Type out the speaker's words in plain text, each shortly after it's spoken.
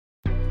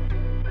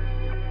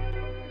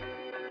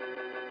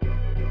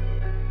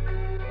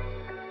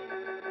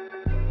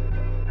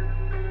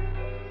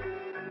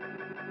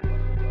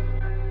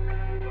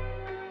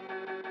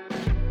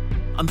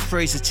I'm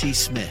Fraser T.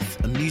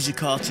 Smith, a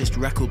music artist,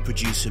 record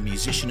producer,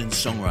 musician and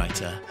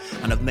songwriter,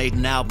 and I've made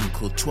an album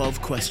called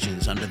 12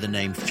 Questions under the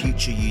name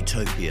Future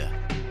Utopia.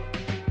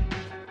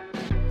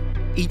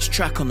 Each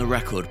track on the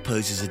record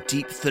poses a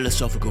deep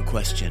philosophical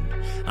question,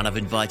 and I've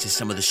invited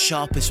some of the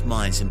sharpest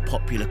minds in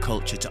popular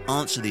culture to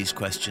answer these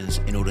questions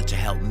in order to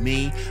help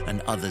me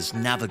and others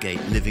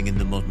navigate living in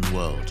the modern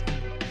world.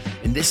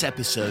 In this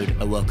episode,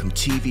 I welcome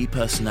TV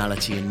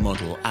personality and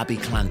model Abbey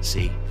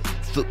Clancy,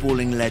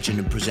 footballing legend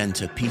and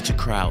presenter Peter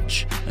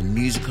Crouch, and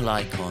musical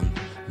icon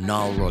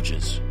Nile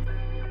Rodgers.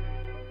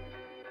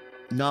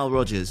 Nile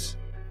Rodgers,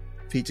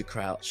 Peter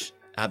Crouch,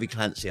 Abbey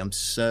Clancy, I'm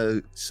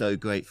so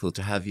grateful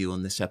to have you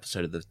on this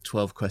episode of the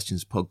 12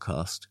 Questions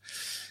podcast.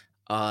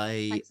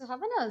 Thanks for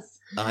having us.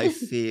 I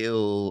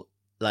feel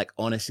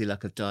honestly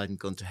like I've died and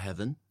gone to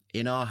heaven.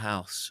 In our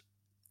house,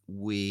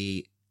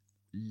 we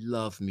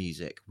love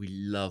music, we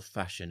love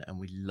fashion,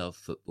 and we love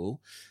football.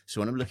 So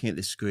when I'm looking at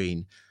this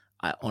screen,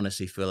 I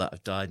honestly feel like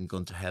I've died and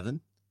gone to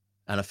heaven.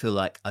 And I feel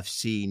like I've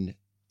seen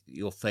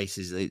your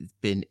faces. It's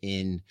been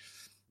in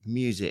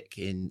music,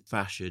 in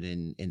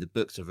fashion, in the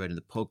books I've read, in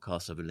the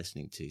podcasts I've been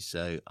listening to.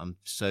 So I'm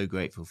so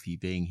grateful for you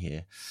being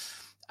here.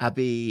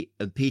 Abbey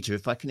and Peter,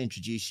 if I can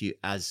introduce you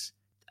as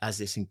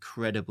this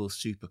incredible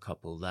super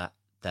couple that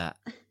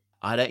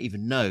I don't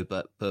even know,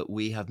 but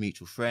we have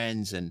mutual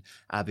friends. And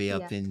Abbey,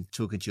 I've been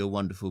talking to your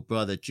wonderful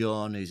brother,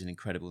 John, who's an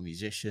incredible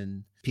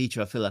musician.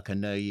 Peter, I feel like I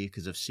know you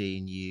because I've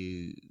seen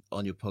you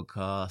on your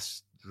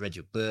podcast, read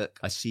your book.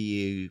 I see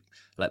you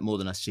more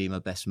than I see my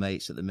best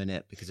mates at the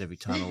minute, because every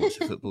time I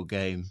watch a football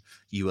game,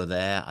 you are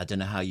there. I don't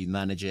know how you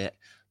manage it,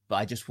 but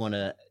I just want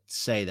to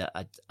say that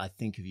I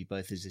think of you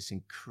both as this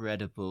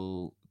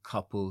incredible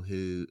couple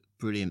who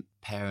brilliant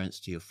parents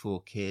to your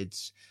 4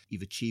 kids.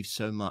 You've achieved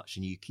so much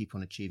and you keep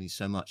on achieving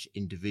so much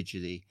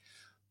individually.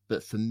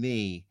 But for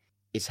me,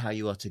 it's how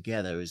you are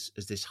together as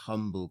this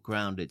humble,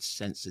 grounded,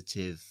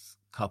 sensitive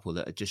couple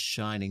that are just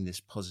shining this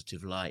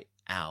positive light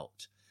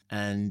out.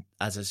 And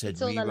as I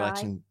said,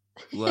 rewriting,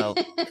 well,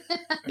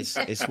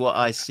 it's what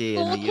I see.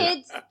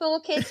 Four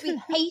kids, we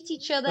hate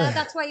each other.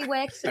 That's why you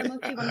work so much.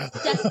 Everyone's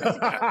desperate to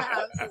get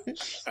out of the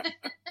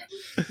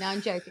house. No,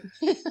 I'm joking.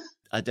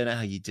 I don't know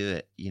how you do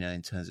it,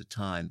 in terms of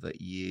time, but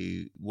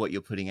what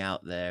you're putting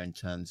out there in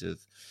terms of,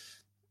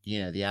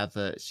 the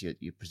adverts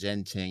you're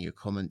presenting, your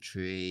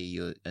commentary,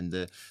 and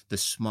the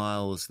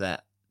smiles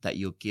that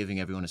you're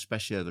giving everyone,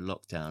 especially over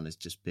lockdown, has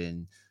just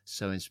been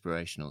so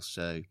inspirational.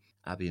 So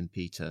Abbey and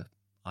Peter,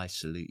 I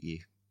salute you.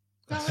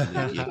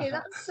 Thank you.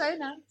 That's so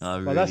nice. I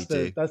really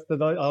do. That's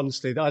the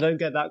honestly, I don't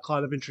get that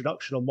kind of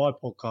introduction on my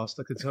podcast.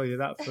 I can tell you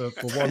that for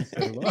one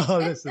thing. Oh,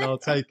 listen, I'll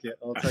take it.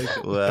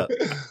 Well,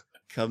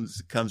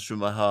 comes from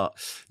my heart.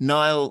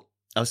 Nile,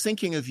 I was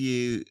thinking of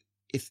you,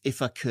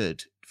 if I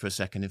could, for a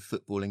second, in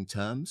footballing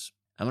terms.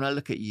 And when I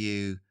look at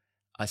you,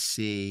 I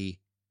see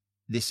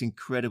this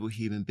incredible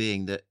human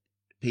being that,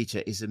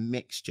 Peter, is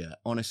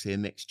honestly a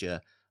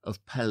mixture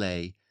of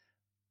Pele,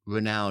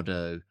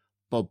 Ronaldo,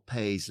 Bob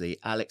Paisley,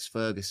 Alex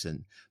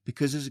Ferguson.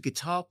 Because as a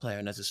guitar player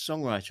and as a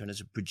songwriter and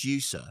as a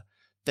producer,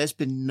 there's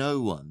been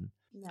no one,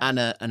 and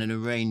an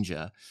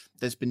arranger,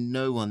 there's been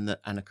no one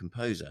and a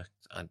composer.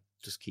 I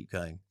just keep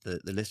going. The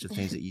list of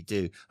things that you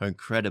do are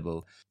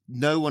incredible.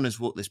 No one has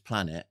walked this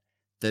planet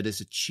that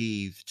has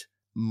achieved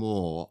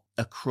more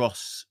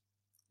across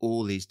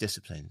all these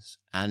disciplines.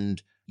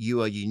 And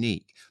you are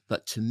unique.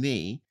 But to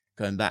me,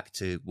 going back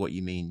to what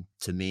you mean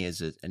to me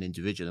as an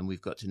individual, and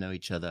we've got to know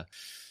each other,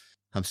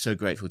 I'm so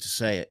grateful to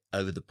say it,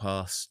 over the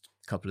past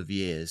couple of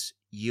years,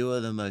 you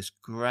are the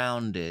most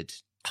grounded,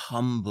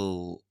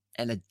 humble,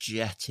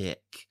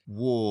 energetic,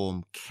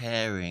 warm,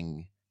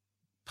 caring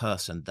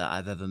person that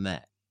I've ever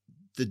met.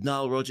 The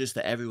Nile Rodgers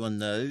that everyone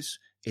knows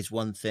is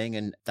one thing,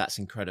 and that's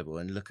incredible.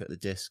 And look at the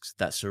discs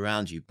that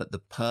surround you. But the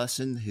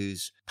person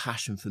whose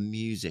passion for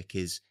music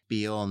is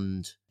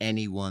beyond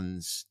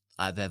anyone's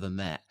I've ever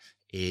met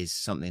is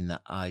something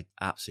that I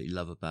absolutely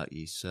love about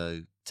you.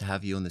 So to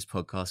have you on this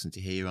podcast and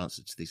to hear your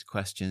answer to these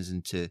questions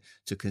and to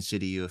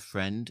consider you a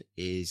friend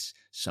is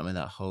something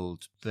that I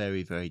hold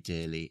very, very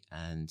dearly.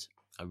 And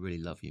I really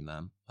love you,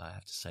 man. I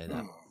have to say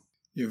that. Oh,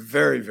 you're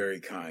very, very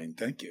kind.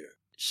 Thank you.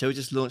 Shall we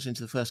just launch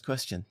into the first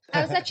question?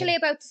 I was actually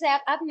about to say,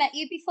 I've met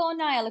you before,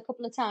 Niall, a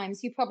couple of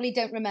times. You probably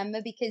don't remember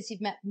because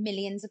you've met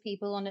millions of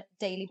people on a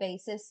daily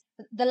basis.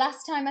 The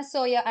last time I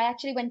saw you, I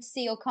actually went to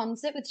see your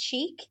concert with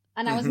Chic,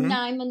 and I was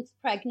 9 months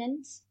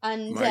pregnant.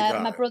 And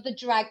my brother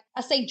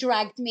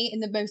dragged me in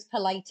the most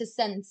politest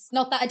sense.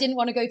 Not that I didn't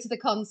want to go to the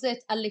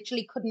concert. I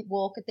literally couldn't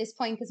walk at this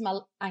point because my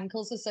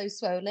ankles were so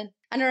swollen.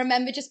 And I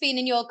remember just being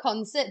in your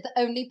concert, the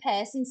only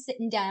person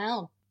sitting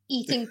down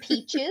eating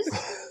peaches.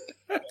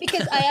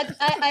 Because I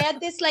had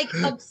this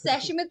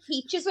obsession with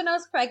peaches when I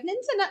was pregnant,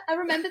 and I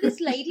remember this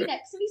lady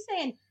next to me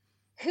saying,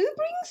 "Who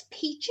brings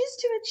peaches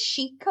to a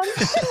Chic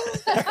concert?"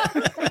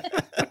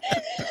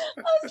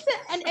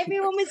 And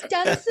everyone was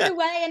dancing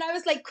away, and I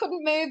was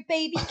couldn't move,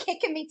 baby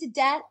kicking me to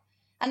death,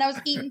 and I was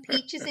eating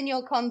peaches in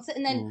your concert.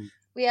 And then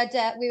we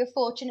were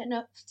fortunate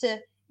enough to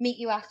meet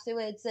you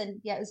afterwards.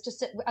 And yeah, it was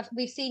just,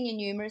 we've seen you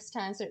numerous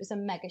times, so it was a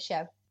mega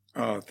show.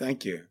 Oh,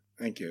 thank you.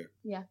 Thank you.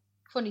 Yeah.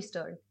 Funny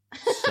story.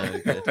 So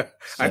good.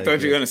 I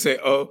thought you were going to say,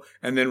 oh,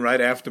 and then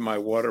right after my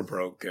water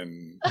broke.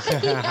 And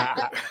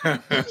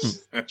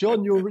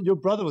John, your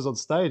brother was on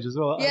stage as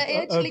well.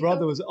 Yeah, Her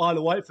brother was at Isle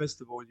of Wight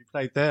Festival and you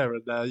played there.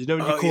 And when you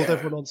called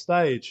everyone on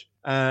stage,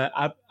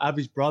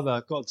 Abbey's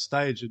brother got on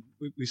stage and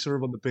we saw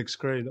him on the big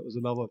screen. It was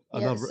another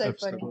episode.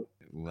 Funny.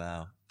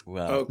 Wow.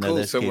 Oh,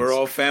 cool. So we're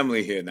all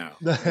family here now.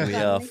 We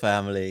are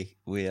family.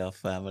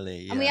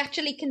 Yeah. And we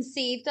actually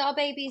conceived our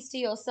babies to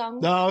your song.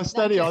 No,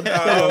 steady on.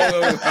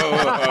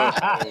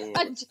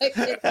 I'm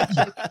joking.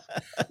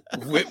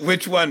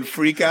 Which one?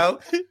 Freak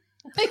Out?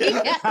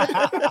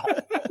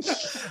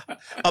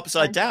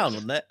 Upside down,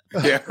 wasn't it?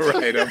 Yeah,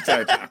 right.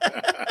 Upside down.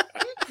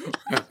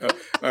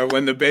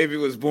 When the baby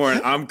was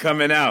born, I'm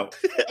coming out.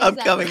 I'm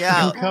coming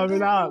out. I'm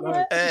coming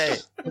out. Hey.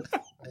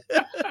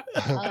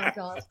 Oh,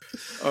 God.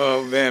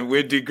 Oh, man,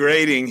 we're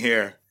degrading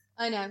here.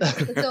 I know.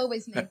 It's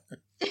always me.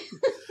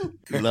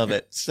 Love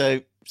it.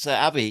 So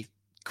Abbey,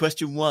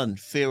 question 1,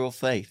 fear or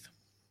faith?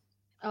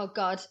 Oh,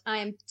 God. I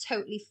am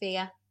totally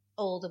fear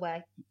all the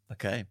way.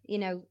 Okay.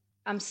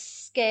 I'm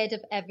scared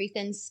of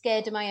everything,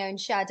 scared of my own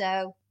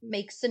shadow,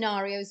 make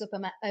scenarios up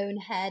in my own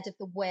head of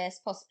the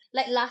worst possible.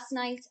 Like last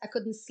night, I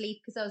couldn't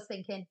sleep because I was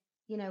thinking,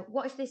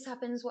 what if this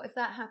happens? What if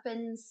that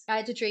happens? I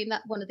had a dream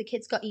that one of the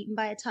kids got eaten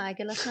by a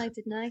tiger last night,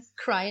 didn't I?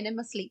 Crying in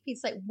my sleep.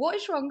 He's like, what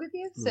is wrong with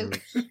you? So,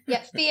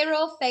 yeah, fear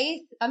or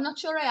faith. I'm not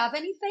sure I have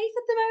any faith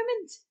at the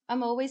moment.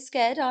 I'm always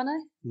scared, aren't I?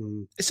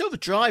 It's sort of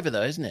a driver,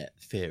 though, isn't it?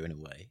 Fear, in a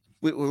way.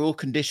 We're all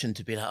conditioned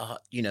to be like,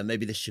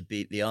 maybe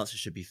the answer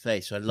should be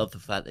faith. So I love the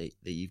fact that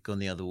you've gone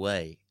the other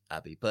way,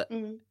 Abbey. But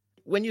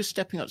when you're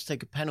stepping up to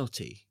take a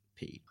penalty,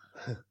 Pete,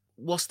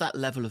 what's that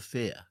level of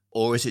fear?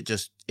 Or is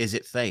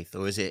it faith?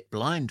 Or is it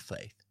blind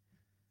faith?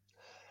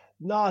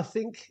 No, I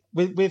think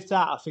with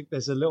that, I think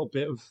there's a little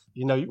bit of,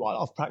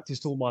 I've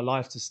practiced all my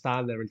life to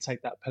stand there and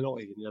take that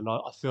penalty. And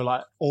I feel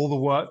like all the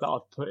work that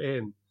I've put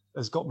in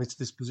has got me to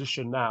this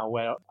position now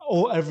where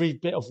every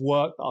bit of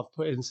work that I've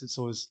put in since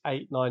I was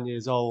 8-9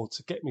 years old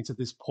to get me to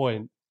this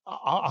point,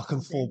 I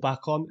can fall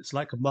back on. It's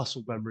like a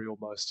muscle memory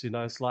almost,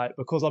 It's like,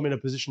 because I'm in a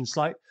position, it's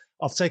like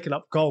I've taken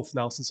up golf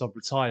now since I've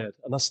retired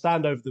and I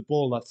stand over the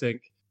ball and I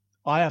think,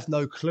 I have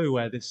no clue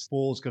where this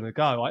ball's going to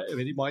go. I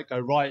mean, it might go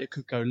right, it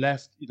could go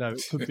left,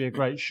 it could be a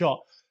great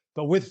shot.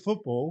 But with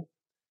football,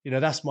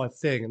 that's my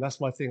thing. And that's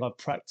my thing I've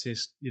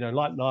practiced,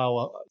 like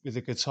Nile with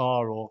the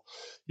guitar or,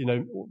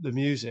 the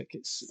music.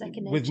 It's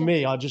with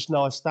me, I just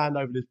know I stand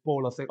over this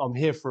ball and I think I'm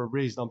here for a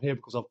reason. I'm here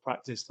because I've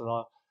practiced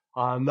and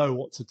I know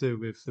what to do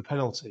with the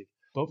penalty.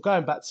 But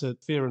going back to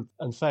fear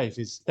and faith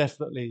is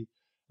definitely,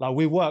 like,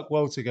 we work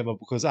well together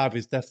because Ab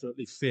is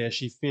definitely fear.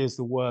 She fears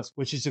the worst,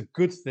 which is a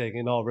good thing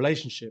in our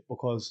relationship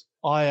because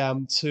I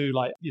am too,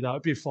 like, it'll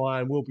be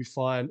fine, we'll be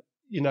fine.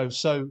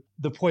 So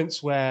the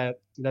points where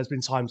there's been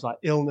times like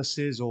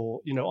illnesses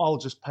or, I'll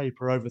just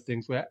paper over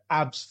things where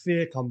Ab's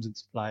fear comes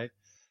into play.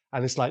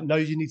 And it's like, no,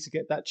 you need to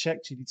get that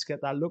checked. You need to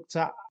get that looked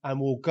at and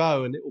we'll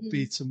go and it will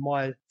be to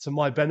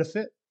my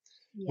benefit.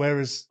 Yeah.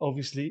 Whereas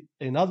obviously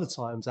in other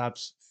times,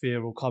 Ab's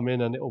fear will come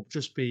in and it'll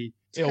be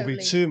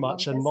too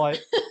much. And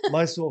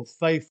my sort of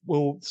faith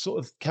will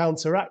sort of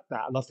counteract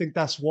that. And I think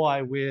that's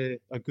why we're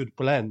a good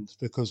blend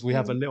because we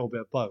have a little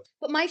bit of both.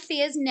 But my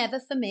fear's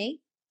never for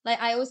me. Like,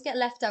 I always get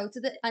left out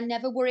of it. I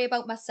never worry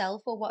about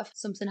myself or what if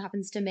something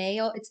happens to me,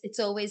 or it's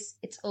always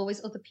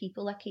other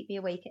people that keep me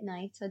awake at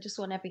night. I just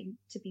want everything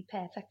to be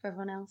perfect for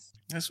everyone else.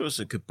 That's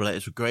also a good blend.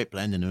 It's a great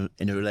blend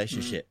in a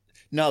relationship.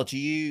 Niall,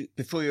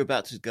 before you're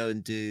about to go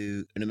and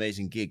do an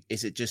amazing gig,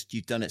 is it just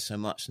you've done it so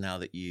much now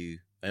that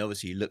and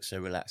obviously you look so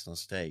relaxed on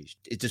stage.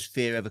 Does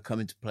fear ever come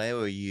into play,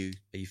 or are you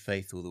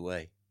faith all the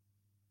way?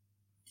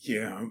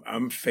 Yeah,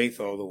 I'm faith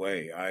all the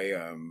way. I,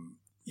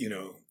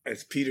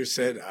 as Peter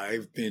said,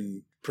 I've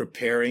been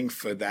preparing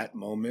for that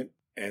moment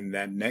and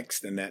that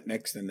next and that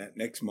next and that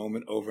next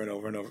moment over and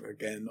over and over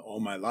again all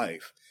my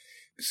life.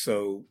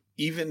 So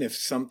even if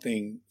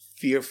something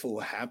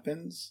fearful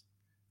happens,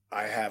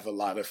 I have a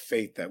lot of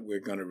faith that we're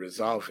going to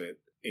resolve it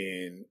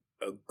in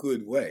a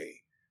good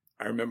way.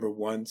 I remember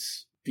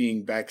once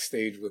being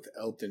backstage with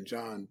Elton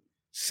John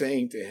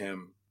saying to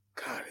him,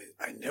 God,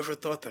 I never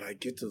thought that I'd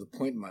get to the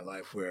point in my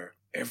life where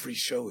every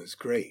show is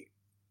great.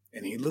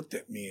 And he looked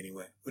at me and he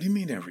went, what do you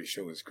mean every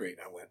show is great?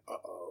 And I went,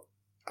 uh-oh,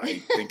 I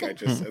think I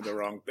just said the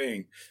wrong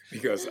thing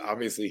because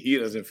obviously he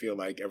doesn't feel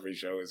like every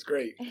show is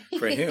great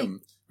for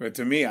him. But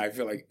to me, I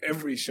feel like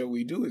every show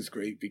we do is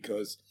great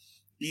because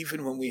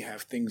even when we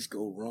have things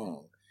go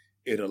wrong,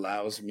 it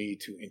allows me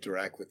to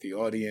interact with the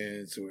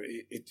audience or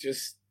it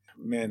just,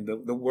 man,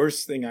 the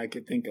worst thing I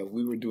could think of,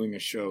 we were doing a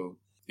show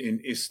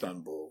in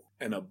Istanbul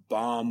and a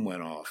bomb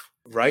went off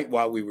right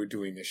while we were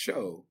doing the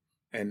show.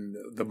 And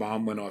the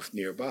bomb went off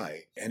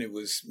nearby. And it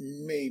was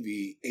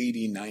maybe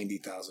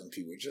 90,000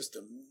 people, just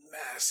a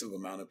massive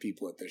amount of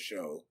people at the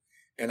show.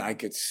 And I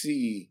could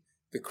see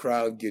the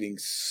crowd getting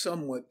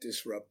somewhat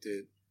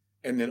disrupted.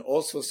 And then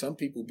also some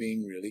people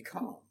being really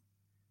calm.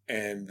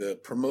 And the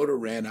promoter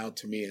ran out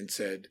to me and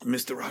said,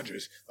 Mr.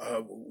 Rodgers,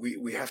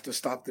 we have to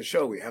stop the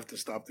show. We have to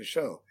stop the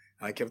show.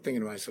 And I kept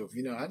thinking to myself,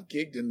 I've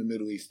gigged in the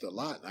Middle East a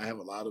lot. And I have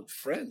a lot of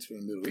friends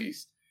from the Middle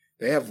East.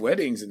 They have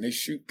weddings and they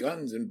shoot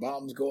guns and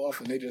bombs go off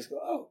and they just go,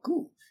 oh,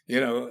 cool.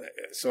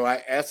 So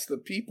I asked the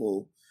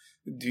people,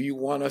 do you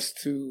want us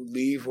to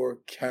leave or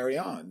carry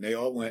on? They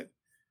all went,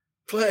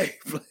 play.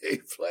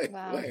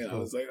 Wow. Play. And I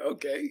was like,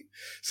 okay.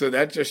 So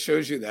that just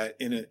shows you that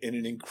in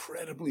an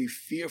incredibly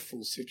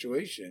fearful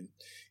situation,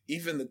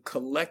 even the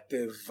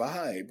collective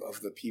vibe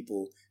of the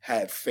people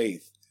had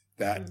faith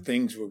that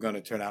things were going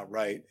to turn out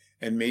right.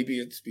 And maybe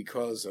it's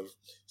because of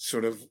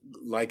sort of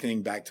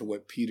likening back to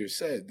what Peter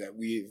said, that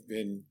we've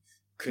been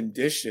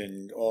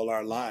conditioned all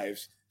our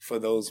lives for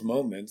those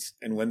moments.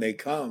 And when they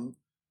come,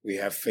 we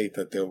have faith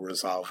that they'll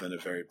resolve in a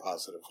very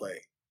positive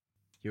way.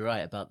 You're right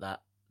about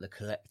that, the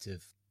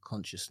collective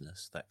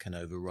consciousness that can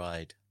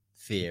override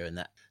fear. And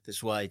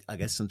that's why I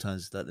guess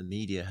sometimes that the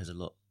media has a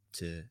lot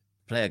to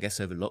play, I guess,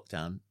 over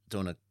lockdown.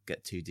 Don't want to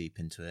get too deep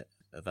into it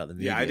about the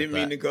media. Yeah, I didn't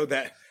mean to go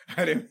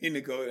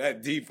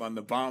that deep on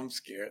the bomb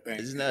scare thing.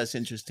 Isn't that, it's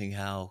interesting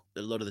how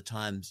a lot of the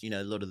times,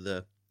 a lot of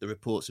the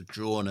reports have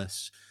drawn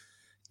us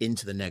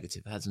into the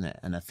negative, hasn't it?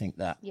 And I think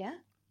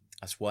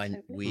that's why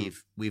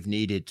we've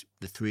needed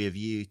the three of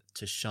you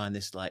to shine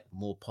this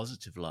more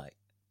positive light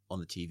on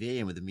the TV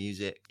and with the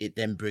music. It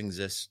then brings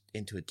us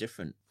into a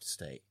different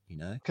state,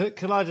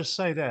 Can I just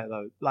say there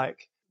though,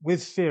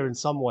 with fear in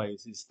some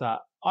ways is that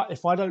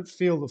if I don't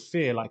feel the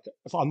fear,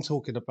 if I'm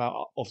talking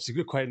about, obviously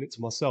equating it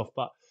to myself,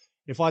 but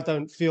if I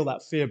don't feel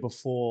that fear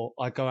before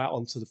I go out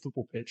onto the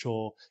football pitch,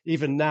 or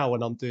even now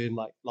when I'm doing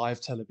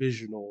live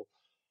television, or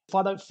if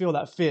I don't feel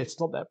that fear, it's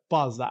not that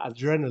buzz, that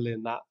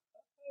adrenaline, that,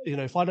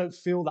 if I don't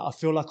feel that, I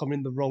feel like I'm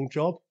in the wrong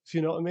job, if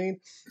you know what I mean?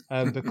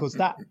 Because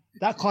that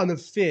kind of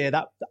fear,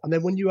 and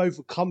then when you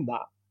overcome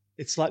that,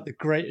 it's like the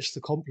greatest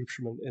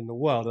accomplishment in the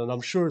world. And I'm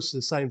sure it's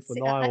the same for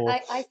Nile.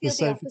 I feel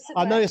the opposite.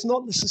 I know it's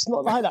not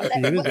like that for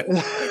you, is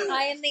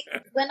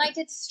it? When I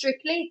did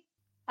Strictly,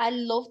 I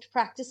loved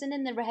practicing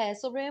in the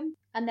rehearsal room.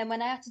 And then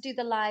when I had to do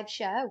the live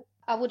show,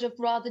 I would have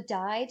rather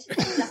died.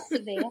 That's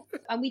severe.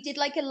 And we did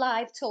a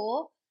live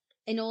tour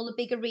in all the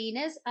big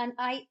arenas. And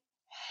I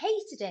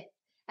hated it.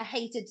 I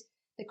hated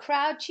the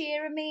crowd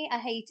cheering me.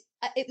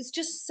 It was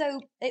just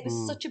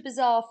such a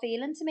bizarre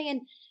feeling to me.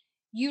 And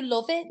you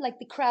love it,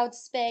 the crowd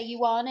spur you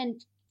on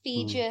and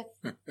feed you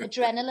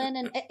adrenaline.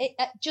 And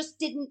it just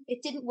didn't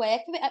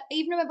work for me. I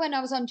even remember when I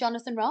was on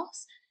Jonathan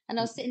Ross and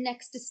I was sitting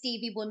next to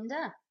Stevie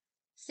Wonder,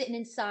 sitting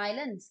in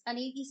silence. And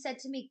he said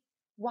to me,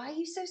 why are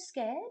you so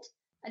scared?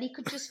 And he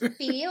could just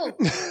feel.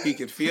 He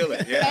could feel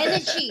it, yeah.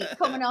 Energy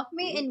coming off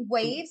me in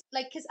waves.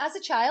 Because as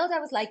a child, I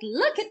was like,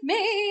 look at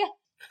me.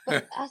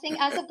 But I think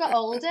as I've got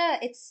older,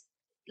 it's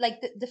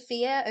the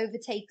fear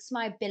overtakes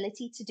my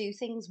ability to do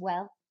things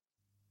well.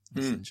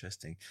 That's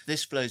interesting.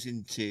 This flows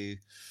into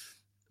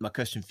my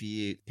question for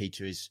you,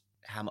 Peter, is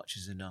how much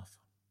is enough?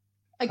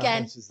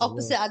 Again,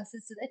 opposite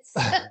answers to this.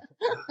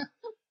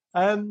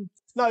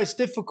 No, it's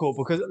difficult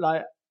because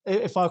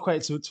if I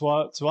equate it to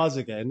us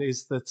again,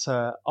 is that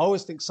I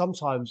always think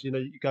sometimes, you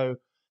go,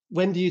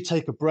 when do you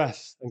take a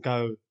breath and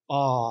go,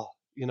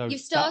 You've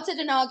started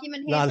an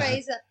argument here,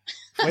 Fraser.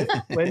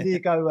 When do you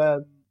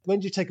go, when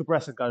do you take a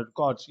breath and go,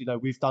 God,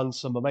 we've done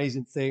some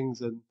amazing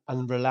things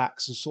and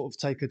relax and sort of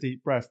take a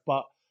deep breath.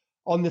 But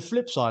on the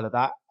flip side of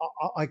that,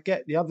 I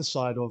get the other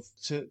side of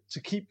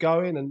to keep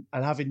going and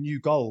having new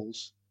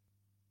goals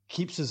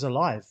keeps us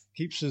alive,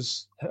 keeps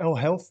us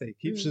healthy,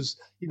 keeps us,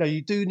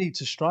 you do need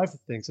to strive for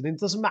things. And it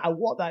doesn't matter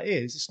what that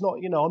is. It's not,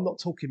 I'm not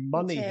talking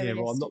money here,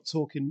 or I'm not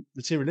talking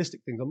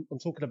materialistic things. I'm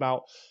talking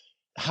about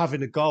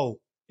having a goal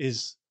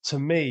is, to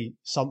me,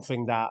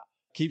 something that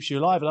keeps you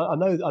alive.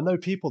 And I know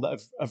people that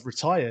have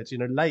retired,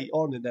 late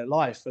on in their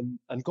life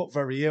and got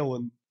very ill,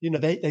 and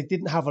they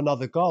didn't have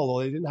another goal,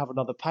 or they didn't have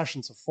another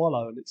passion to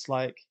follow. And it's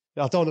I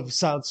don't want to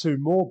sound too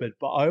morbid,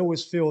 but I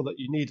always feel that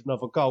you need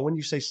another goal. When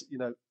you say,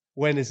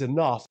 when is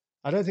enough,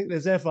 I don't think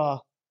there's ever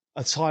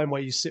a time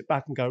where you sit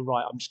back and go,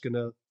 right, I'm just going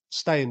to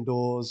stay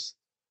indoors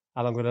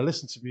and I'm going to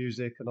listen to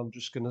music and I'm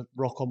just going to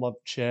rock on my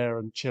chair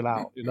and chill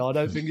out. I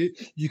don't think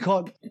you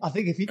can't. I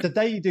think the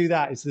day you do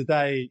that is the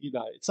day,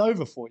 it's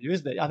over for you,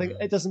 isn't it? I think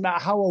it doesn't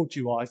matter how old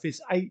you are. If it's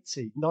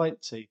 80,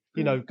 90,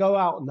 go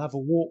out and have a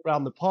walk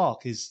around the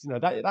park is,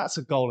 that's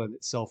a goal in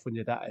itself when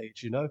you're that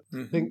age, I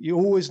think you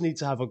always need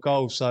to have a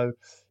goal. So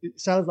it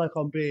sounds like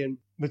I'm being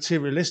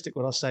materialistic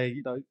when I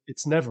say,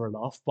 it's never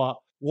enough. But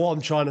what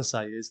I'm trying to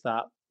say is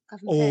that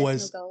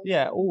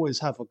always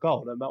have a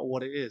goal, no matter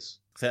what it is.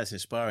 That's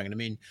inspiring. And I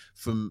mean,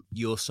 from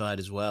your side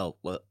as well,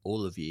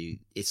 all of you,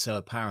 it's so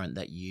apparent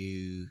that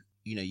you've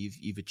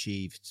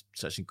achieved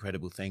such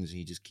incredible things, and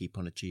you just keep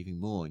on achieving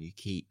more, and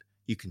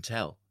you can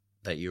tell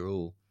that you're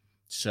all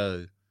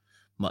so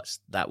much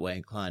that way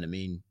inclined. I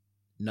mean,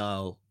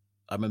 Nile,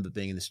 I remember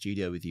being in the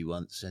studio with you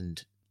once,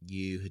 and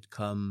you had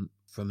come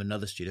from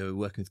another studio. We were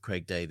working with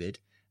Craig David,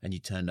 and you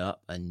turned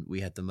up, and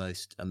we had the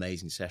most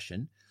amazing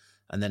session.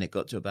 And then it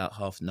got to about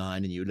 9:30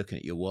 and you were looking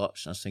at your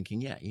watch. And I was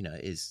thinking,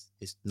 it's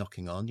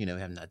knocking on, we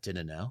haven't had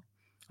dinner now.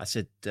 I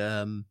said,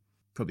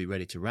 probably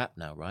ready to rap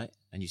now, right?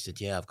 And you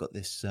said, yeah, I've got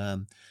this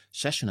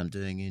session I'm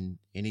doing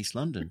in East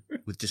London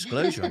with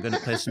Disclosure. I'm going to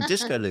play some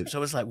disco loops. I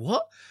was like,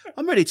 what?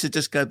 I'm ready to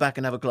just go back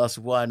and have a glass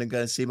of wine and go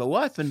and see my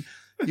wife. And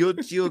you're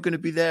going to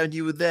be there, and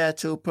you were there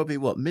till probably,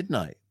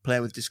 midnight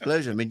playing with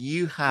Disclosure. I mean,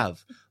 you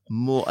have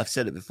more, I've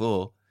said it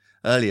before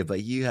earlier,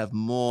 but you have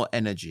more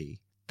energy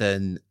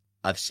than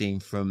I've seen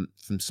from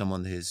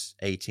someone who's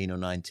 18 or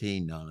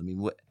 19 now. I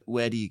mean,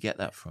 where do you get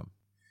that from?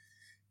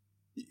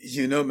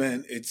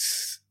 Man,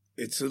 it's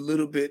a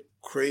little bit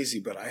crazy,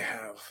 but I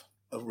have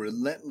a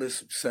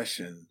relentless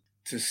obsession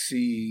to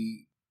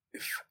see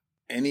if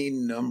any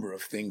number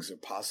of things are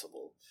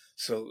possible.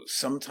 So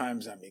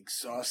sometimes I'm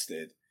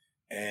exhausted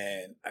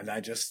and I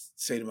just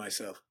say to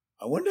myself,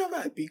 I wonder if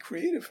I'd be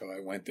creative if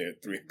I went there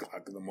at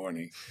 3:00 in the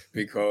morning,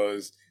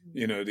 because,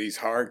 these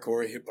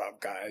hardcore hip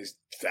hop guys,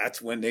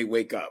 that's when they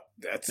wake up.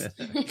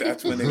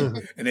 That's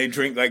when they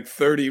drink like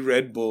 30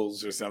 Red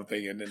Bulls or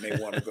something, and then they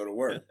want to go to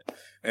work.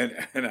 And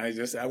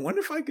I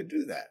wonder if I could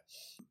do that.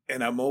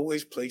 And I'm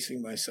always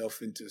placing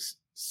myself into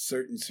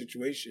certain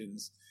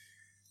situations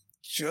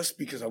just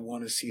because I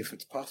want to see if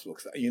it's possible.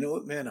 Because you know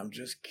what, man, I'm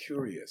just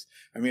curious.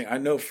 I mean, I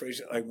know,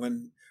 Fraser, like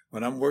when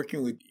I'm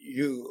working with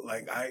you,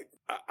 like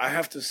I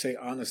have to say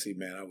honestly,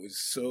 man, I was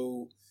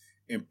so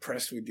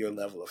impressed with your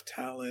level of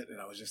talent. And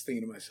I was just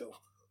thinking to myself,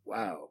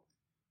 wow,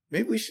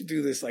 maybe we should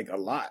do this like a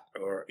lot.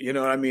 Or, you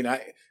know what I mean?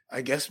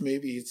 I guess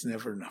maybe it's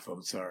never enough.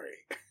 I'm sorry.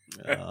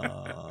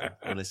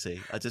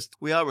 Honestly,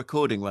 we are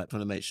recording, right? I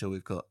want to make sure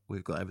we've got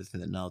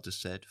everything that Nile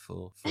just said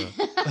for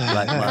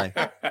like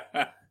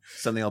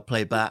something I'll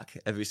play back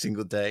every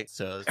single day.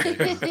 So I was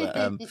joking,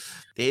 but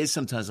it is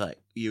sometimes like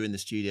you're in the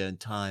studio and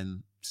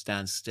time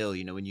stands still.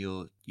 When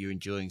you're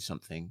enjoying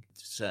something.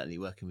 Certainly,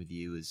 working with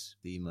you was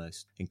the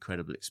most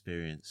incredible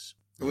experience.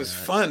 It was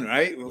fun,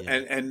 right? Yeah.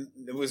 And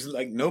there was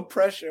like no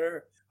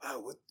pressure.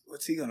 Oh,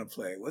 what's he gonna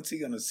play? What's he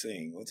gonna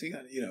sing? What's he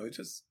gonna? It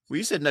just. Well,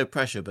 you said no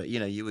pressure, but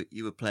you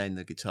were playing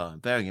the guitar,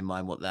 and bearing in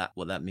mind what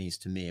that means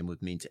to me and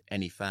would mean to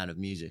any fan of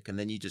music. And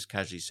then you just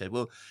casually said,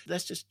 "Well,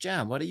 let's just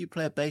jam. Why don't you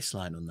play a bass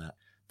line on that?"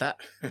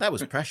 That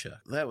was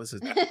pressure. That was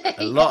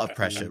a lot of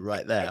pressure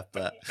right there.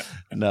 But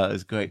no, it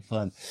was great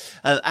fun.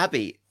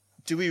 Abbey,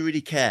 do we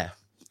really care?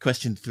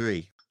 Question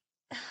 3.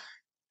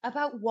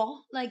 About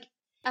what? Like,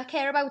 I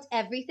care about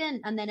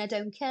everything, and then I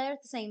don't care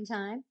at the same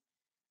time.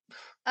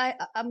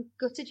 I'm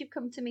gutted you've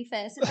come to me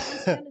first.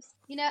 I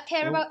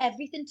care about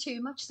everything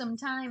too much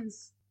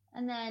sometimes.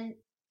 And then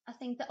I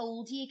think the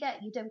older you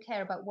get, you don't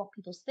care about what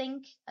people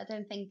think. I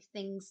don't think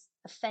things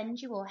offend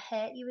you or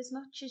hurt you as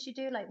much as you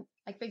do. Like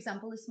for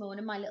example, this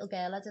morning, my little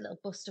girl had a little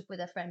bust up with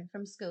her friend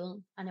from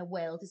school, and her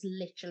world is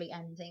literally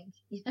ending.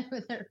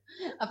 They're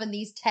having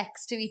these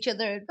texts to each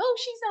other. Oh,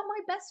 she's not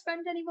my best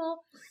friend anymore.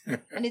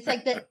 And it's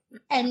like the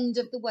end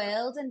of the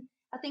world. And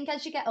I think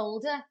as you get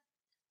older,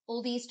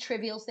 all these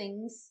trivial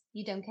things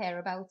you don't care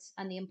about,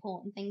 and the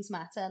important things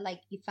matter, like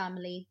your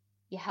family,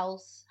 your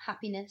health,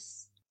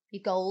 happiness,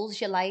 your goals,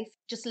 your life.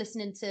 Just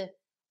listening to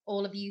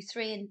all of you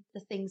three and the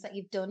things that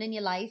you've done in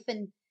your life,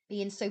 and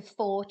being so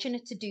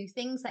fortunate to do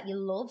things that you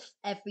love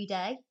every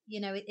day.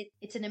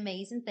 It's an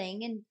amazing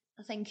thing, and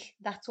I think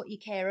that's what you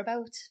care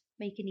about,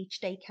 making each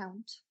day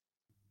count.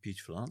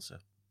 Beautiful answer.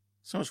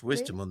 So much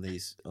wisdom on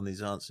these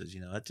answers.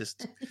 I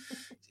just,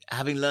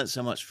 having learned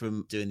so much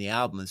from doing the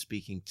album and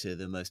speaking to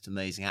the most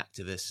amazing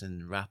activists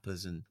and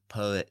rappers and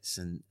poets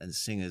and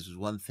singers was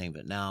one thing,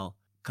 but now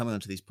coming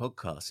onto these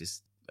podcasts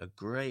is a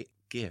great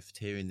gift.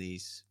 Hearing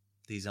these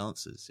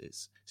answers,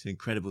 it's an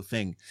incredible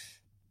thing.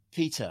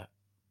 Peter,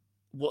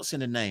 what's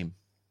in a name?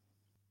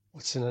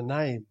 What's in a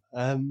name?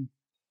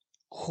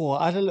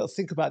 I had a little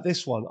think about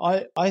this one.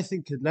 I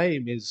think a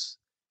name is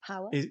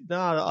power.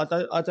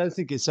 I don't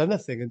think it's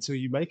anything until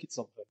you make it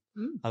something.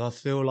 And I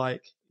feel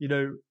like,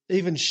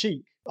 even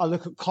Chic, I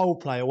look at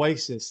Coldplay,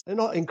 Oasis, they're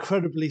not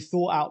incredibly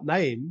thought out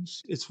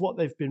names. It's what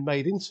they've been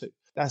made into.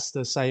 That's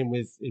the same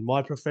in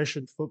my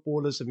profession,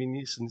 footballers. I mean,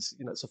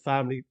 it's a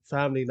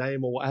family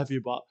name or what have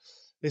you, but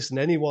listen,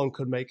 anyone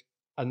could make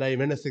a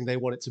name anything they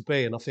want it to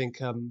be. And I think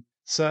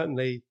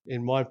certainly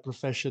in my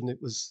profession, it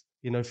was,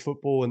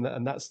 football,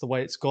 and that's the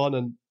way it's gone.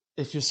 And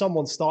if you're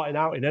someone starting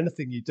out in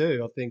anything you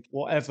do, I think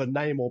whatever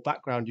name or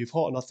background you've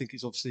got, and I think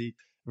it's obviously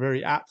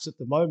very apt at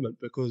the moment,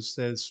 because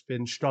there's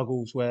been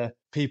struggles where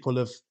people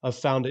have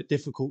found it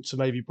difficult to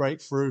maybe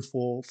break through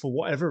for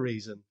whatever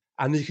reason.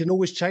 And you can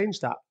always change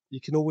that. You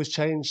can always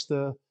change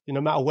no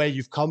matter where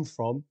you've come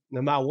from,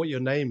 no matter what your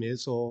name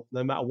is, or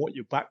no matter what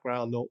your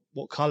background or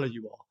what color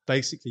you are.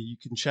 Basically, you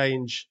can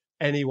change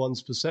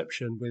anyone's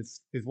perception with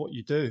what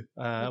you do.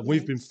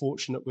 We've been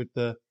fortunate with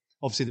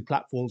obviously the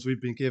platforms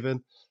we've been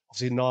given.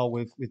 Obviously Nile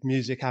with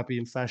music, Abbey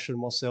in fashion,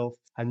 myself,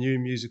 and you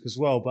in music as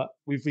well. But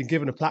we've been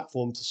given a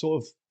platform to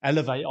sort of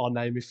elevate our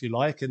name, if you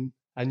like,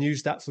 and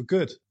use that for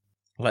good.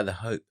 I like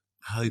the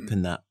hope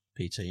in that,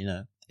 Peter.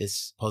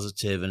 It's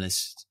positive and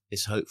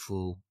it's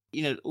hopeful.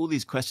 All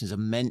these questions are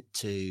meant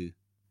to.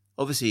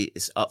 Obviously,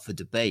 it's up for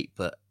debate,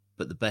 but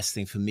the best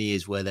thing for me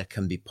is where there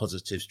can be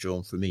positives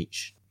drawn from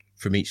each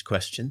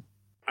question.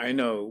 I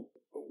know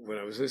when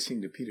I was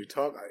listening to Peter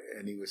talk,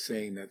 and he was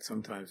saying that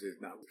sometimes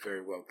it's not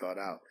very well thought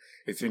out.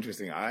 It's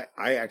interesting. I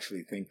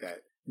actually think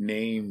that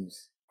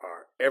names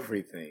are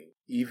everything,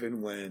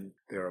 even when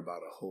they're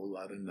about a whole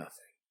lot of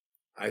nothing.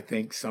 I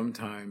think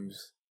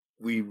sometimes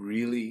we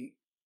really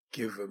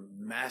give a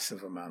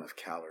massive amount of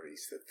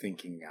calories to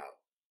thinking out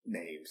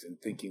names and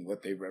thinking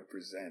what they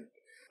represent.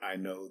 I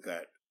know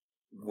that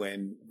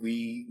when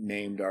we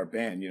named our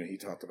band, he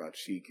talked about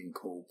Chic and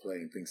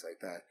Coldplay and things like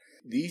that.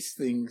 These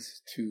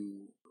things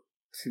to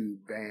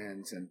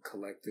bands and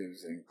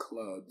collectives and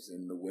clubs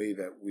and the way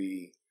that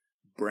we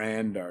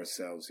brand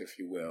ourselves, if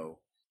you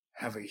will,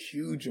 have a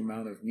huge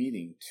amount of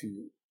meaning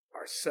to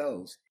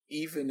ourselves,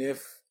 even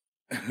if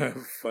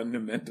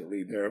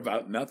fundamentally they're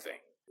about nothing.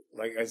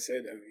 Like I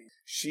said,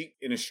 Chic,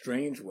 in a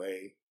strange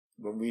way,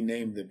 when we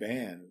named the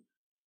band,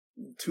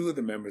 two of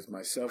the members,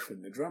 myself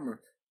and the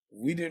drummer,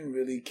 we didn't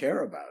really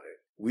care about it.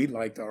 We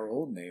liked our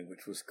old name,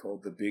 which was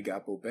called the Big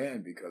Apple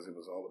Band, because it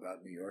was all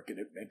about New York and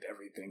it meant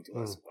everything to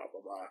us, blah,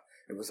 blah, blah.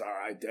 It was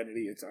our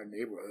identity. It's our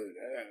neighborhood.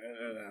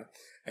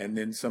 And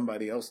then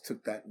somebody else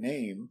took that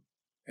name.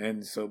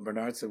 And so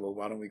Bernard said, well,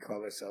 why don't we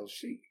call ourselves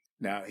Chic?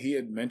 Now, he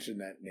had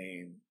mentioned that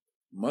name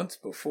months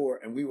before,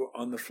 and we were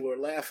on the floor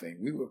laughing.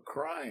 We were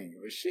crying.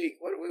 It was Chic.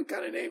 What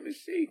kind of name is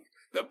Chic?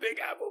 The Big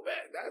Apple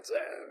Band. That's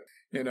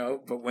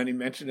it. But when he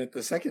mentioned it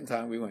the second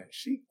time, we went,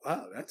 Chic,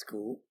 wow, that's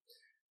cool.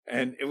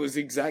 And it was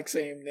the exact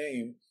same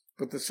name,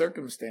 but the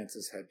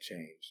circumstances had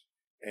changed.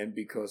 And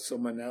because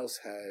someone else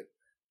had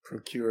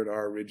procured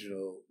our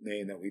original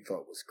name that we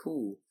thought was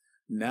cool,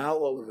 now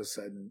all of a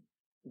sudden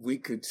we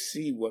could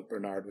see what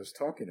Bernard was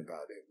talking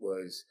about. It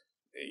was,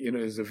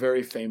 there's a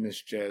very famous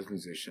jazz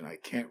musician. I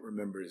can't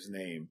remember his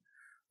name,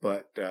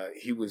 but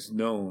he was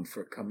known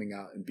for coming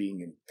out and being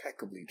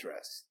impeccably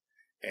dressed.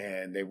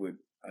 And they would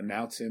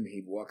announce him.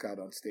 He'd walk out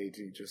on stage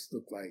and he just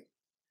looked like,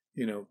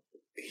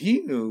 he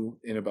knew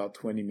in about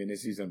 20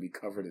 minutes he's going to be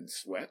covered in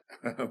sweat.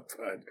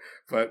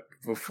 but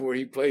before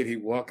he played,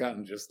 he'd walk out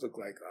and just look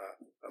like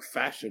a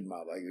fashion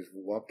model, like he was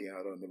walking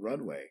out on the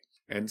runway.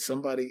 And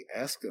somebody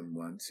asked him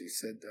once, he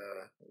said,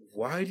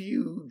 why do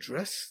you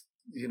dress,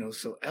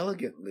 so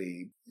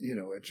elegantly,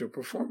 at your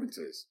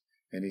performances?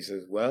 And he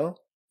says, well,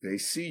 they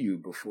see you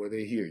before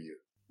they hear you.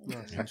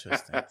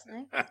 Interesting.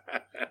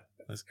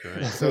 That's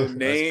great. So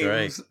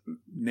names,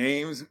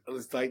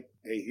 it's like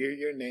they hear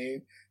your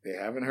name. They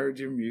haven't heard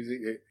your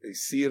music. They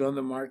see it on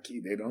the marquee.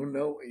 They don't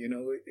know,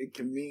 it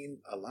can mean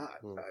a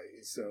lot.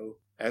 So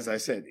as I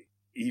said,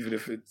 even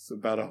if it's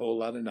about a whole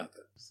lot of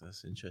nothing.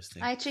 That's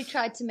interesting. I actually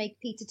tried to make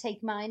Peter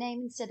take my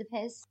name instead of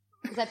his,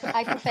 because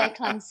I prefer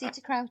Clancy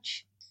to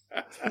Crouch.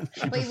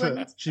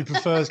 She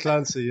prefers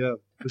Clancy, yeah.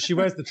 But she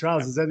wears the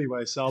trousers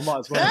anyway, so I might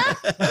as well.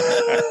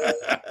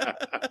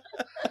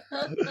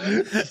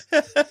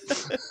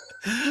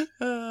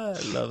 I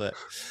love it.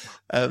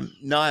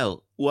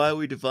 Nile, why are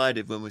we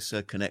divided when we're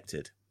so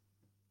connected?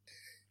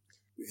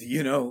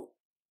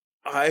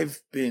 I've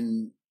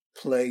been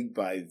plagued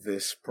by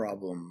this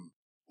problem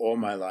all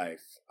my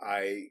life.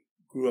 I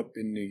grew up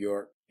in New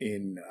York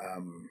in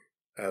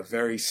a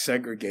very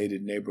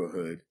segregated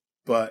neighborhood,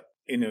 but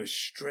in a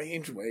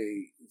strange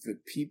way, the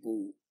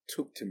people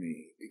took to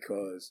me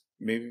because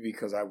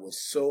I was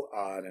so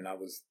odd and I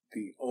was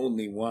the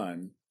only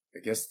one. I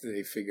guess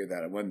they figured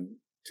that it wasn't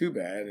too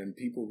bad, and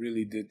people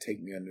really did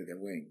take me under their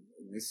wing.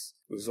 And this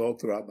was all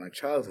throughout my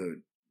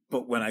childhood.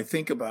 But when I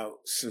think about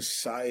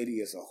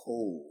society as a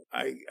whole,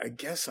 I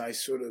guess I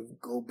sort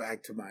of go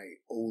back to my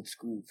old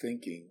school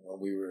thinking when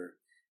we were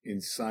in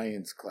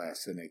science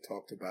class and they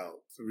talked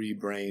about three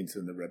brains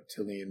and the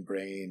reptilian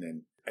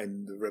brain,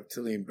 and the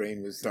reptilian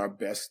brain was our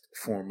best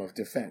form of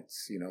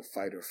defense,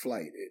 fight or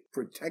flight. It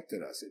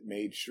protected us. It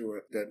made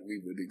sure that we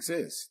would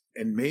exist.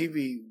 And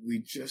maybe we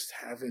just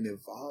haven't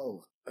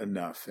evolved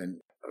enough. And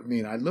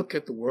I look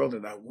at the world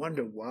and I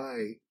wonder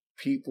why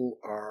people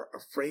are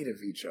afraid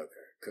of each other,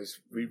 because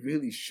we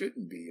really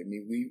shouldn't be.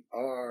 We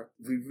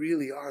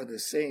really are the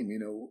same.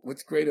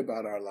 What's great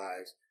about our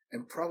lives,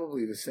 and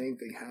probably the same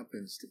thing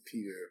happens to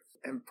Peter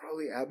and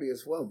probably Abbey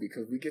as well,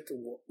 because we get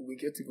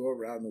to go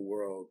around the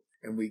world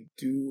and we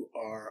do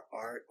our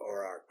art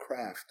or our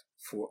craft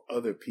for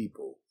other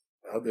people,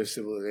 other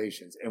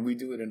civilizations, and we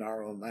do it in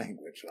our own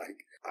language.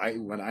 Like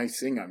when I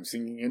sing, I'm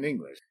singing in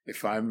English.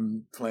 If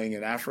I'm playing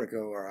in Africa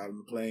or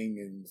I'm playing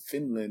in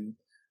Finland,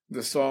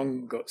 the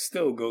song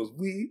still goes,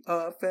 "We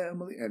are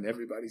family," and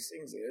everybody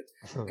sings it,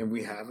 and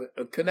we have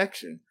a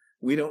connection.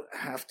 We don't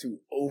have to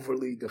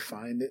overly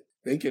define it.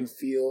 They can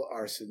feel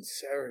our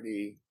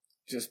sincerity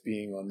just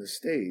being on the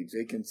stage.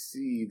 They can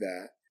see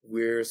that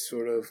we're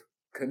sort of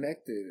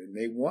connected, and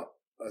they want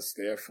us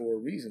there for a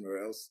reason, or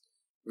else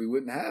we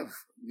wouldn't have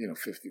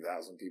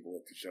 50,000 people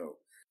at the show.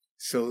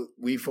 So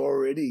we've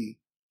already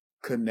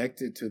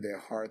connected to their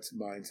hearts,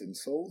 minds, and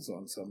souls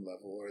on some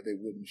level, or they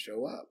wouldn't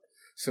show up.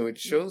 So it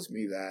shows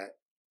me that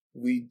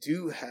we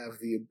do have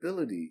the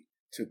ability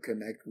to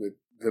connect with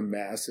the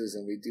masses,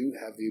 and we do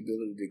have the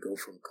ability to go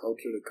from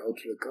culture to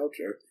culture to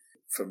culture,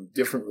 from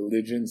different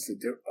religions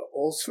to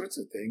all sorts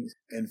of things,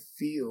 and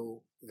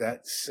feel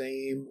that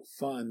same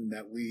fun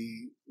that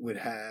we would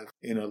have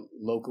in a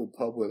local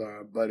pub with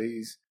our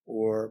buddies,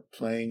 or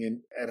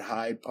playing at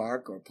Hyde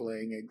Park, or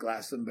playing at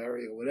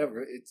Glastonbury, or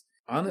whatever. It's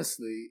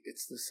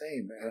the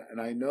same.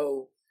 And I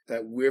know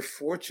that we're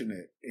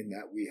fortunate in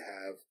that we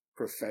have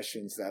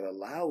professions that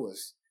allow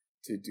us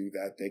to do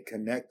that. They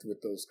connect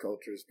with those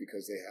cultures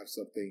because they have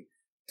something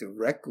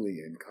directly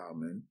in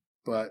common.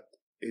 But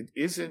it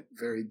isn't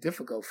very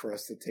difficult for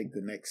us to take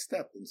the next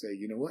step and say,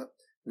 you know what?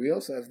 We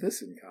also have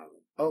this in common.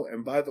 Oh,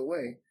 and by the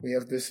way, we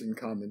have this in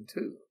common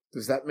too.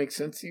 Does that make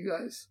sense to you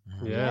guys?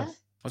 Yeah. I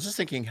was just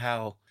thinking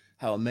how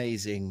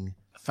amazing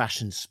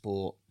fashion,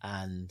 sport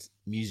and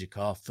music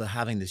are for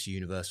having this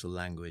universal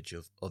language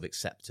of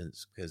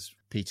acceptance. Because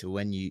Peter,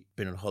 when you've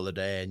been on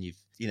holiday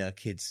and a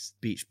kid's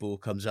beach ball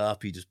comes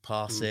up, you just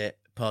pass it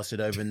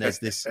over, and there's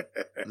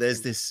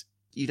this,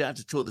 you don't have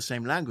to talk the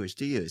same language,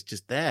 do you? It's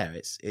just there.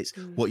 It's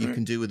what you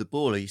can do with the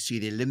ball. Or you see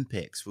the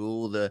Olympics with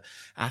all the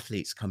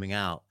athletes coming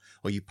out,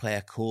 or you play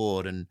a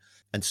chord and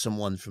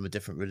someone from a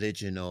different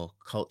religion or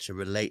culture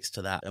relates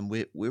to that. And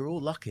we're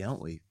all lucky,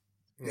 aren't we?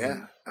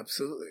 Yeah,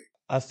 absolutely.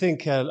 I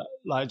think,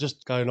 like,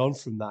 just going on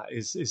from that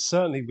is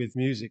certainly with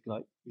music,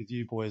 like with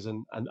you boys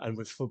and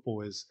with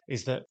football, is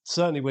that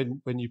certainly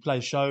when you play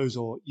shows,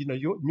 or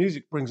your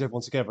music brings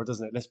everyone together,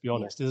 doesn't it? Let's be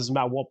honest. It doesn't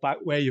matter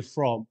where you're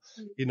from.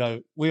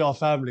 Our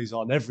families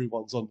on,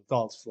 everyone's on the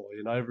dance floor.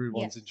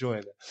 Everyone's enjoying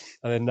it.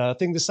 And then I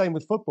think the same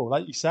with football.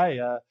 Like you say,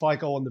 if I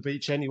go on the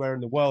beach anywhere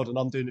in the world and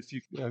I'm doing a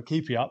few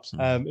keepy ups,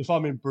 if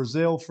I'm in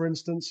Brazil, for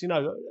instance,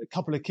 a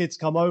couple of kids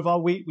come over,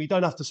 we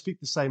don't have to speak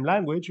the same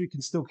language. We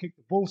can still kick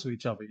the ball to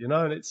each other.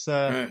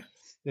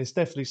 And it's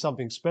definitely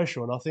something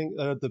special. And I think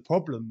the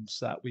problems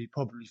that we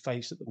probably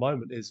face at the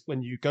moment is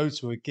when you go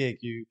to a gig,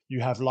 you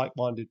have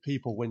like-minded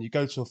people. When you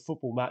go to a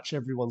football match,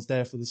 everyone's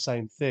there for the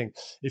same thing.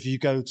 If you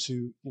go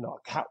to a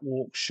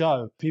catwalk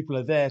show, people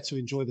are there to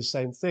enjoy the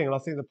same thing. And I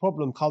think the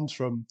problem comes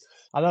from,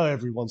 I know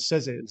everyone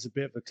says it, it's a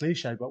bit of a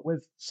cliche, but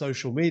with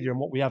social media and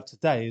what we have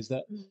today is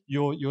that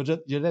you're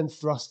then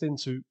thrust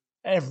into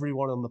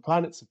everyone on the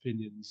planet's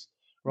opinions.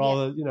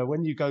 Rather,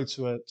 when you go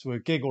to a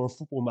gig or a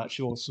football match,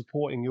 you're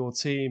supporting your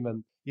team,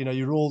 and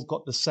you've all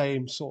got the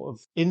same sort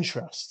of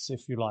interests,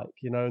 if you like.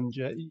 And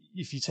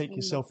if you take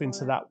yourself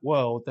into that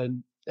world,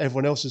 then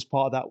everyone else is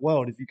part of that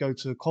world. If you go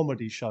to a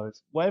comedy show,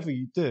 whatever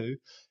you do,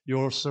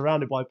 you're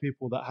surrounded by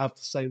people that have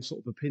the same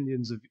sort of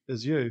opinions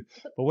as you.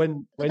 But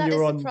when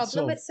you're on, the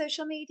problem with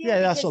social media. Yeah,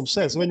 that's what I'm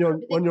saying. So when you're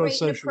on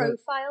social media,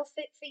 profile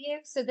fit for you,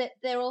 so that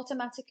they're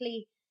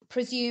automatically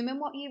presuming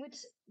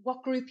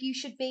what group you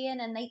should be in,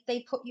 and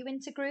they put you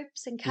into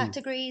groups and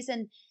categories,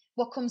 and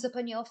what comes up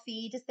on your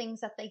feed is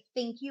things that they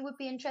think you would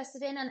be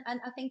interested in, and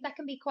I think that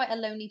can be quite a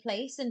lonely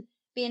place. And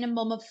being a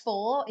mum of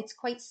 4, it's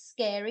quite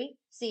scary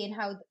seeing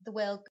how the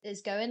world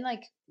is going,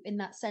 like in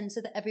that sense,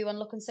 so that everyone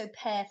looking so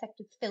perfect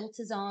with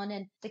filters on,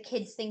 and the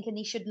kids thinking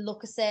they should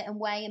look a certain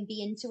way and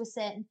be into a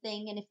certain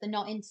thing, and if they're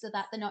not into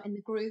that, they're not in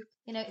the group.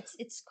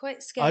 It's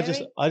quite scary.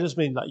 I just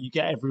mean, like, you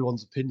get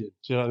everyone's opinion.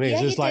 Do you know what I mean?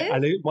 Yeah, it's like,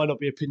 and it might not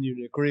be opinion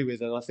you agree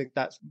with, and I think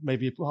that's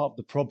maybe part of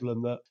the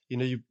problem, that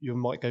you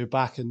might go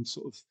back and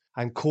sort of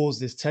and cause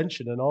this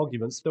tension and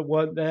arguments that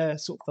weren't there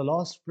sort of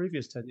the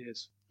previous 10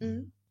 years.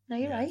 No,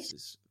 you're right.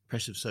 It's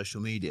pressure of social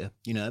media,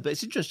 but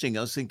it's interesting.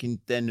 I was thinking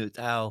then of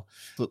how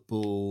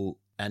football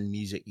and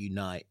music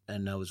unite,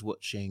 and I was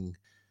watching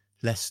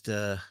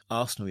Leicester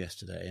Arsenal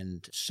yesterday,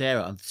 and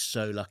Sarah, I'm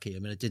so lucky. I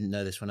mean, I didn't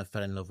know this when I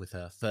fell in love with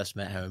her. First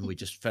met her, and we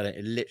just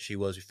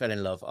we fell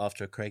in love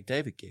after a Craig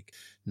David gig.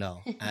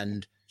 No,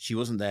 and she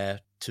wasn't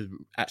there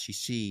to actually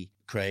see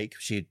Craig.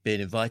 She had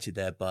been invited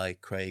there by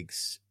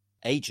Craig's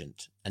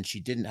agent, and she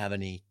didn't have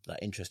any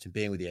interest in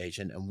being with the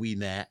agent, and we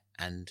met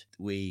and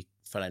we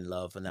fell in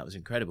love, and that was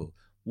incredible.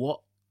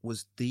 What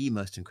was the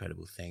most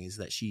incredible thing is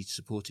that she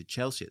supported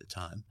Chelsea at the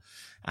time,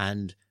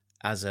 and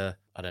I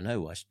don't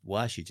know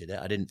why she did it.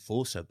 I didn't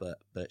force her,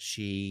 but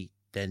she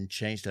then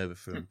changed over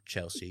from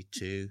Chelsea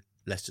to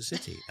Leicester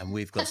City, and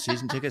we've got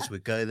season tickets. We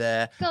go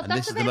there, God, and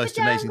this is the most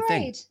amazing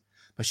thing.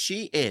 But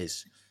she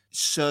is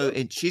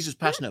she's as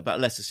passionate about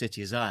Leicester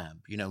City as I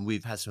am, and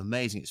we've had some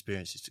amazing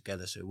experiences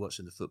together. So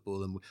watching the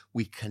football, and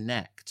we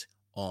connect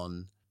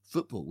on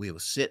football. We will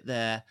sit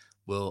there,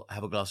 we'll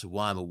have a glass of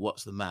wine, we'll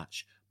watch the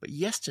match. But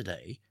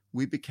yesterday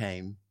we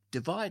became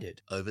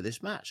divided over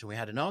this match, and we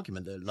had an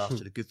argument that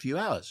lasted a good few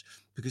hours,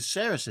 because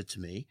Sarah said to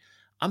me,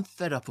 I'm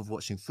fed up of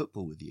watching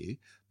football with you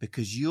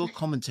because you're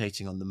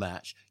commentating on the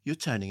match. You're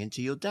turning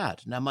into your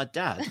dad. Now, my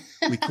dad,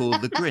 we call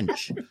the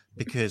Grinch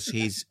because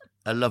he's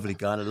a lovely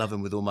guy and I love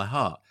him with all my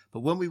heart. But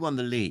when we won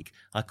the league,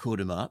 I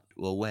called him up.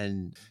 Well,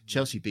 when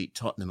Chelsea beat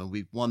Tottenham and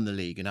we won the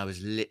league, and I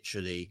was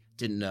literally,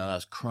 didn't know, I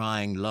was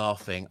crying,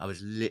 laughing. I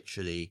was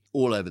literally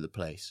all over the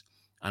place.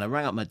 And I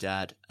rang up my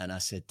dad and I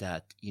said,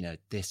 Dad,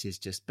 this is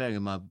just, bearing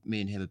in mind,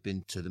 me and him have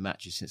been to the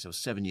matches since I was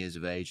 7 years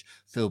of age,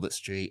 Filbert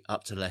Street,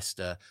 up to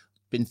Leicester,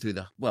 been through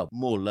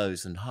more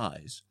lows than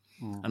highs.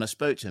 And I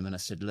spoke to him and I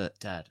said, look,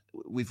 Dad,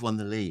 we've won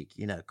the league,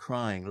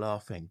 crying,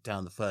 laughing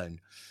down the phone.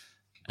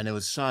 And there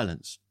was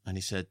silence. And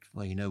he said,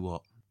 well, you know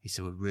what? He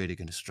said, we're really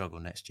going to struggle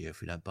next year if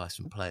we don't buy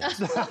some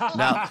players.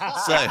 Now,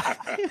 so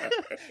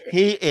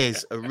he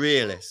is a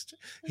realist.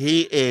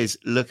 He is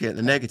looking at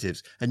the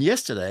negatives. And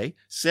yesterday,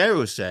 Sarah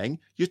was saying,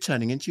 you're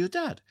turning into your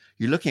dad.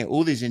 You're looking at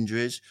all these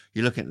injuries.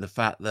 You're looking at the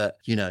fact that,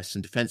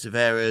 some defensive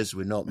errors,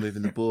 we're not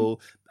moving the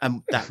ball.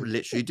 And that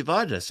literally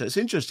divided us. So it's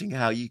interesting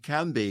how you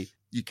can be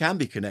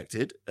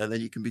connected and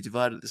then you can be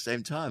divided at the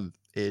same time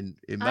in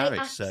marriage.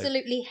 I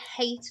absolutely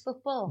hate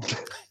football.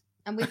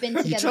 And we've been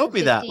together. You told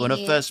me that when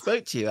years. I first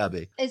spoke to you,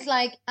 Abby. It's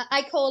like,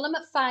 I call him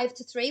at 5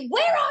 to 3.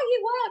 Where are you?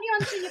 Why aren't you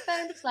answering your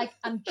phone? It's like,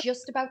 I'm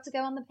just about to go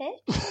on the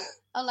pitch.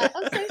 I'm like,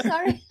 oh, so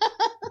sorry.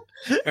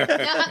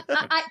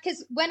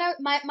 Because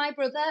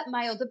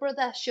my other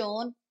brother,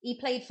 Sean, he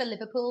played for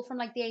Liverpool from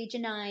like the age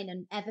of 9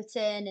 and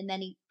Everton. And then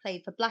he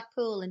played for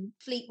Blackpool and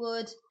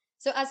Fleetwood.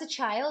 So as a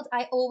child,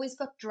 I always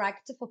got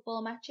dragged to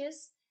football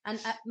matches. And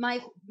my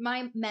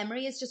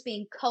memory is just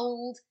being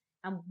cold.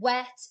 I'm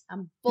wet,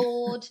 I'm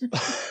bored.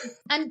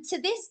 And to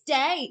this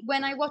day,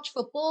 when I watch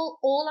football,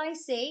 all I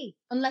see,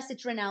 unless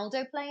it's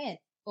Ronaldo playing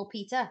or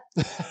Peter,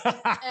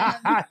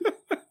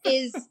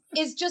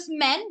 is just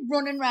men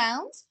running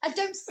around. I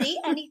don't see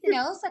anything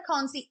else. I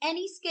can't see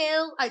any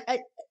skill.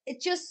 The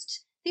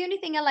only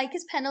thing I like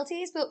is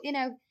penalties, but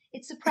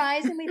it's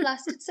surprising we've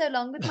lasted so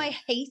long with my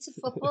hate of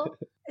football,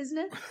 isn't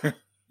it?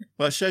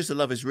 Well, it shows the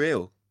love is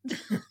real.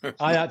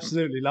 I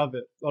absolutely love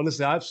it.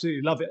 Honestly, I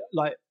absolutely love it.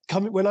 Like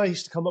when I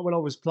used to come up when I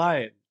was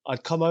playing,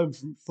 I'd come home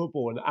from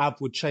football and Ab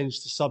would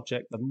change the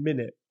subject the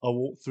minute I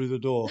walked through the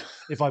door.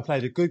 If I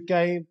played a good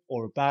game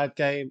or a bad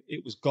game,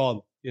 it was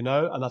gone, And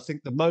I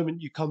think the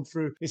moment you come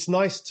through, it's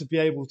nice to be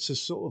able to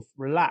sort of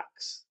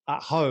relax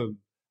at home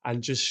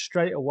and just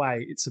straight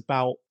away, it's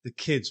about the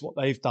kids, what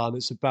they've done.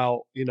 It's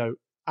about,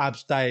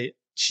 Ab's day.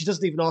 She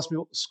doesn't even ask me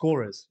what the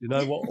score is,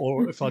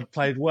 or if I'd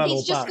played well or bad.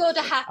 He's just scored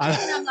a hat trick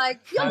and I'm like,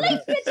 you're late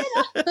for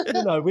your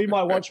dinner. We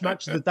might watch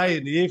Match of the Day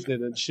in the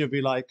evening and she'll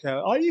be like,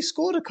 oh, you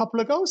scored a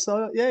couple of goals.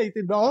 So, yeah, he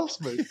didn't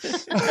ask me.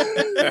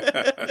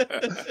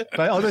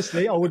 But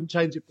honestly, I wouldn't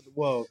change it for the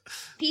world.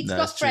 Pete's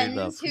got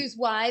friends whose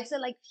wives are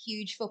like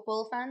huge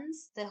football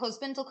fans. The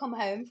husband will come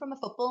home from a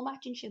football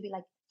match and she'll be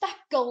like, that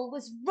goal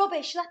was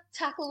rubbish. That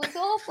tackle was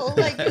awful.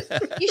 Like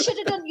you should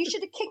have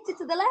kicked it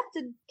to the left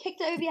and kicked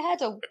it over your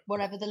head or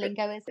whatever the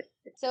lingo is.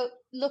 So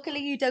luckily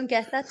you don't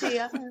get that, do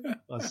you?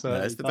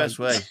 It's the best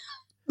way.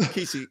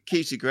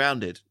 Keeps you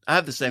grounded. I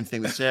have the same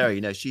thing with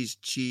Sarah.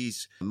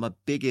 She's my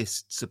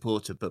biggest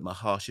supporter, but my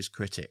harshest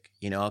critic.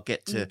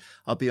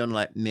 I'll be on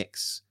like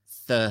mix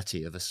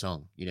 30 of a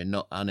song,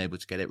 not unable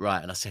to get it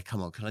right. And I say,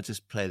 come on, can I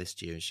just play this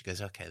to you? And she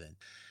goes, okay then.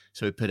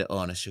 So we put it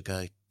on and she'll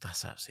go,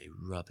 that's absolutely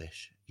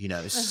rubbish.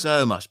 It's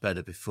so much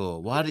better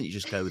before. Why didn't you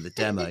just go with the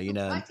demo? Why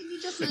didn't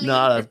you just leave? No,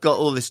 I've got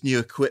all this new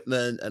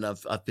equipment and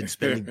I've been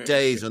spending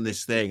days on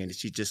this thing, and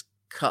she just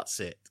cuts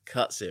it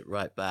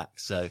right back.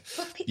 So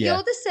You're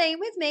the same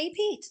with me,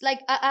 Pete. Like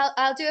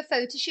I'll do a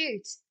photo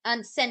shoot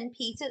and send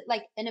Pete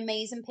like an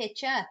amazing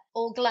picture,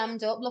 all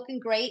glammed up, looking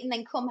great, and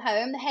then come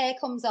home, the hair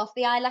comes off,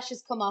 the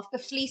eyelashes come off, the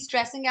fleece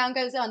dressing gown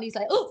goes on. He's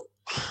like, oh,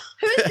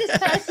 who is this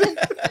person?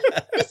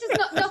 This is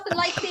nothing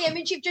like the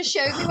image you've just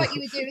showed me what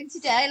you were doing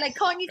today. Like,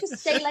 can't you just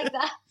stay like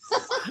that?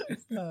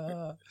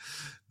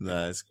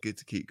 No, it's good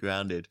to keep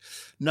grounded.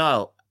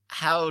 Now,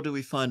 how do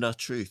we find our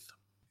truth?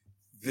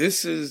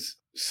 This is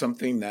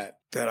something that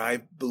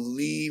I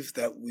believe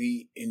that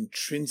we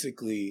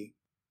intrinsically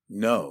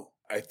know.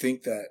 I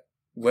think that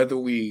whether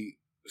we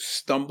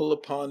stumble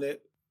upon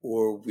it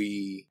or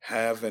we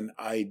have an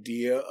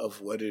idea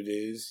of what it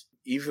is,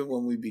 even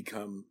when we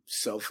become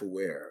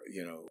self-aware,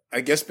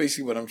 I guess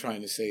basically what I'm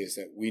trying to say is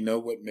that we know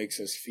what makes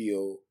us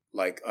feel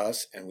like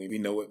us and we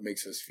know what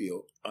makes us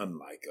feel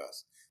unlike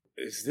us.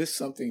 Is this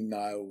something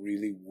Nile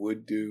really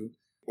would do?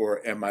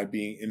 Or am I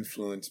being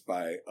influenced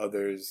by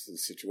others, the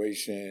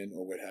situation,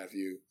 or what have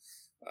you?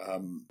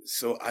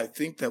 So I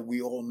think that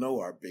we all know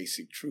our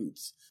basic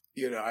truths.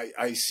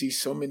 I see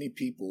so many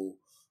people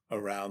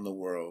around the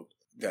world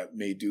that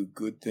may do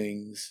good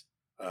things,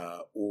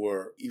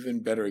 or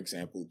even better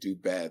example, do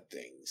bad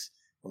things.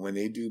 And when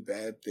they do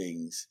bad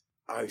things,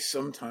 I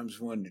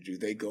sometimes wonder, do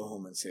they go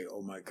home and say,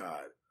 oh my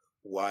God,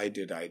 why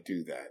did I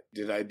do that?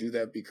 Did I do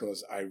that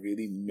because I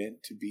really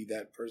meant to be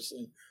that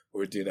person?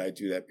 Or did I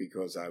do that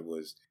because I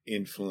was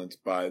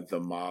influenced by the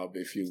mob,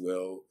 if you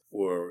will,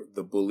 or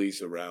the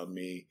bullies around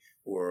me,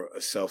 or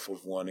a self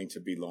of wanting to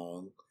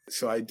belong?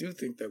 So I do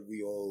think that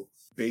we all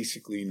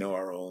basically know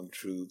our own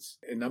truths.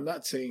 And I'm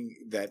not saying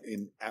that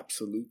in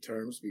absolute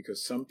terms,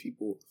 because some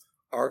people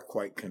are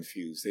quite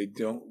confused. They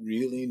don't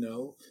really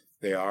know.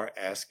 They are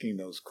asking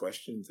those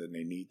questions and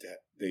they need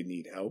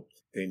help.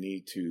 They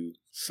need to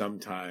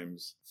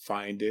sometimes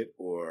find it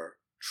or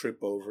trip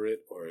over it,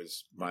 or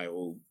as my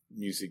old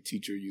music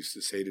teacher used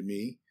to say to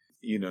me,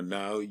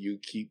 now you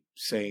keep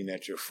saying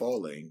that you're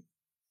falling.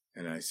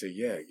 And I say,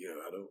 yeah,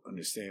 I don't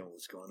understand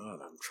what's going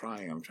on. I'm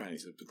trying. He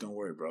said, but don't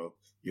worry, bro.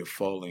 You're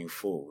falling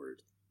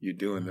forward. You're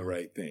doing the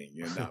right thing.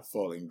 You're not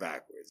falling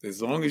backwards.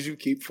 As long as you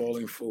keep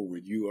falling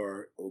forward, you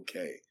are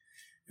okay.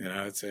 And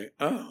I would say,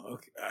 oh,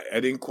 okay. I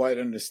didn't quite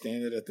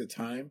understand it at the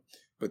time,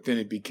 But then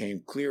it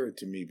became clearer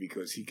to me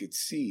because he could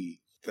see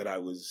that I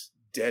was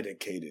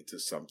dedicated to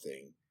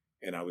something,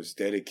 and I was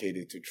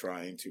dedicated to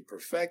trying to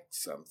perfect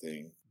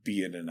something,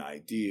 be it an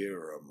idea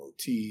or a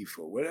motif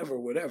or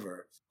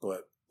whatever.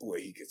 But boy,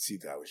 he could see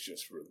that I was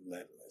just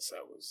relentless.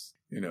 I was,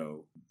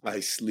 I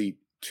sleep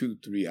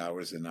 2-3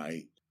 hours a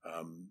night.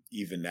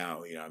 Even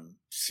now, I'm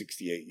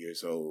 68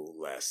 years old.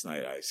 Last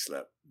night I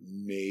slept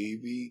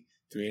maybe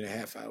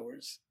 3.5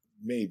 hours.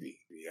 Maybe.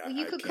 Yeah, well,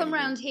 you could come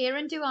round here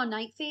and do our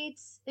night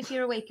feeds if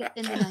you're awake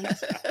in the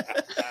night.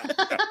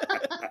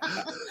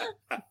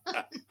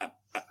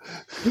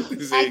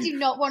 I do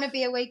not want to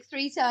be awake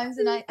 3 times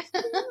a night.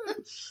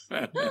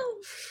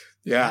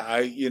 Yeah,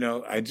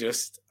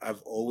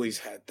 I've always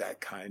had that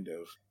kind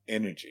of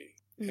energy.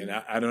 And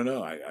I don't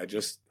know.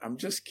 I'm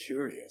just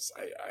curious.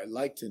 I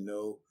like to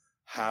know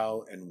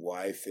how and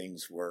why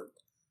things work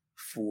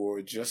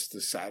for just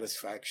the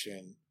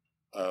satisfaction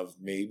of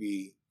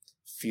maybe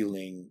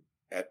feeling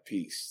at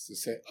peace, to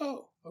say,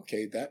 oh,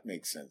 okay, that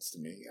makes sense to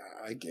me.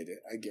 I get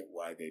it. I get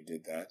why they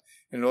did that.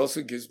 And it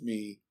also gives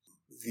me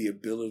the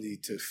ability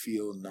to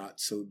feel not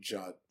so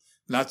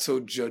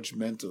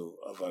judgmental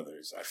of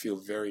others. I feel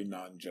very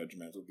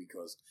non-judgmental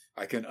because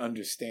I can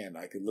understand.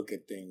 I can look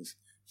at things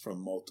from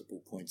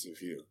multiple points of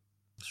view.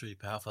 It's really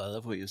powerful. I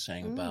love what you're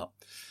saying about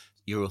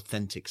your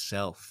authentic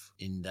self,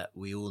 in that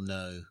we all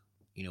know,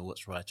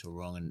 what's right or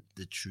wrong and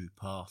the true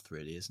path,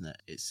 really, isn't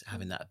it? It's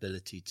having that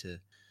ability to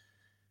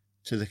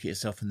look at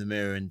yourself in the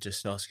mirror and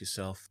just ask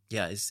yourself,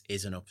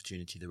 is an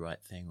opportunity the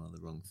right thing or the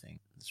wrong thing?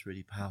 It's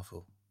really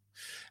powerful.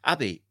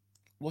 Abbey,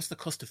 what's the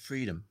cost of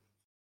freedom?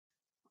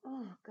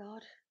 Oh,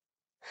 God.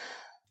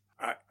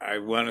 I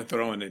want to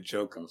throw in a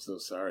joke. I'm so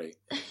sorry.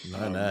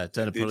 No,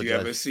 don't apologize. Did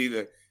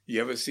you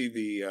ever see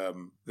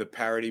the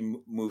parody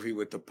movie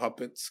with the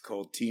puppets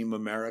called Team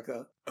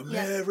America?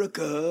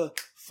 America,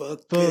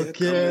 fuck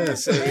yeah.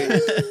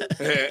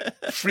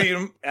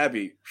 Freedom,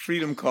 Abbey.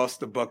 Freedom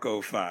cost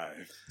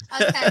 $1.05.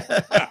 Okay.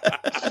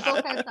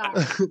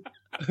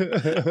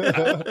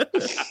 $1.05.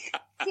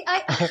 See,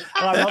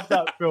 I love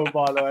that film,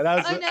 by the way.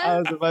 That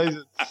was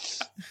amazing.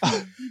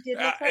 You did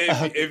look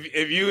like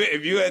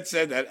if you had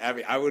said that,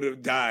 Abbey, I would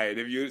have died.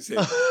 If you had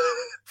said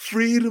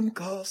freedom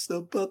cost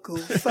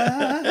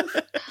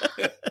 $1.05.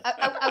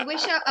 I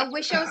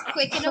wish I was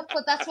quick enough,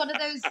 but that's one of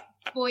those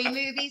boy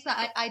movies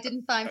that I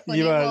didn't find funny.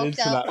 You weren't into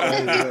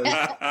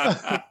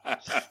that.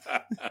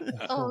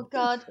 Oh,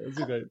 God. It's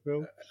a great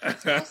film.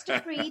 It's cost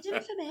of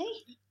freedom for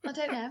me. I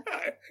don't know.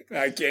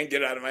 I can't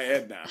get out of my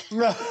head now.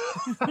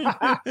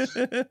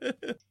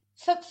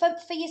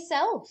 For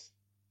yourself.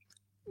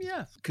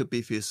 Yeah, could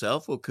be for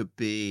yourself, or could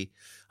be.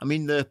 I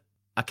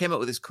came up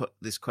with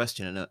this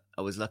question, and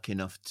I was lucky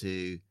enough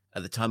to,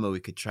 at the time where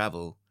we could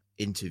travel,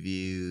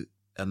 interview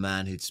a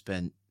man who'd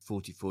spent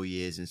 44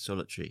 years in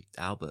solitary,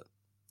 Albert.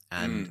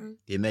 And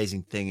the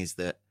amazing thing is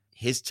that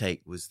his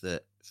take was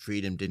that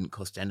freedom didn't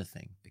cost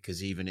anything,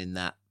 because even in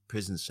that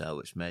prison cell,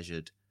 which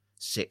measured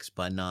 6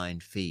 by 9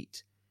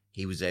 feet,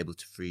 he was able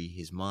to free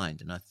his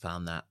mind. And I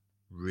found that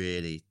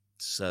really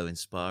so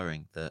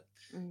inspiring that,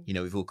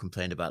 we've all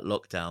complained about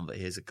lockdown, but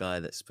here's a guy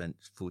that spent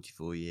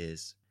 44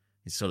 years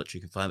in solitary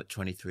confinement,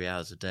 23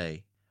 hours a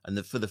day.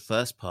 And for the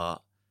first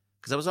part,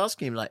 because I was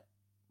asking him, like,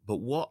 but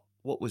what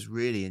was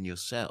really in your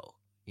cell?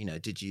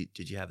 Did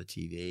you have a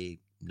TV?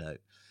 No.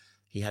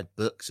 He had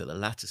books at the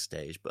latter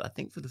stage, but I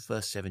think for the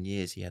first 7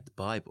 years he had the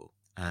Bible.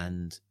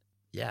 And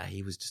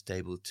he was just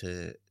able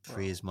to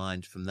free his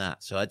mind from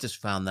that. So I just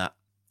found that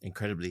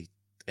incredibly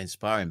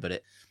inspiring.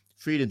 But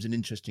freedom's an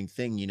interesting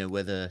thing,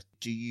 whether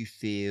do you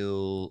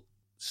feel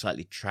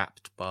slightly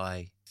trapped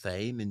by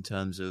fame, in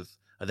terms of,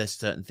 are there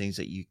certain things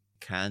that you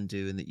can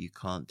do and that you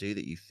can't do,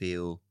 that you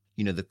feel,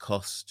 the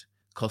cost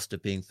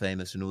of being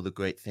famous and all the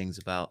great things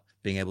about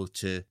being able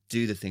to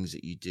do the things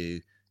that you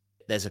do,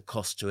 there's a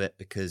cost to it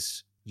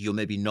because you're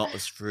maybe not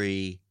as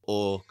free,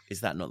 or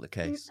is that not the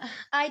case?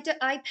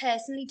 I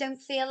personally don't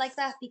feel like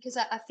that, because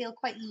I feel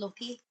quite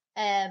lucky.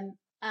 And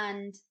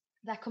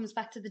that comes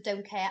back to the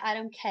don't care. I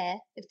don't care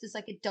if there's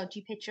like a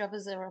dodgy picture of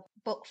us,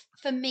 but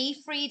for me,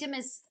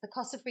 the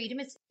cost of freedom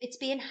is it's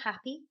being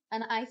happy,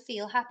 and I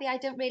feel happy. I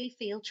don't really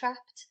feel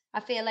trapped. I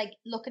feel like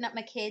looking at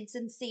my kids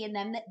and seeing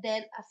them,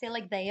 I feel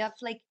like they have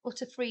like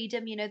utter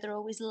freedom. They're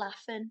always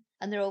laughing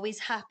and they're always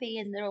happy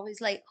and they're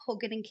always like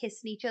hugging and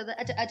kissing each other.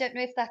 I don't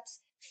know if that's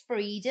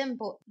freedom,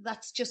 but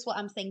that's just what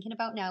I'm thinking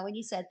about now when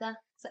you said that.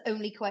 It's the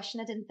only question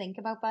I didn't think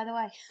about, by the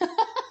way.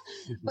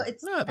 But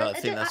it's no, but I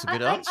think that's a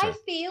good answer. I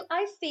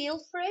feel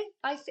free.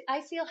 I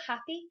feel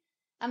happy,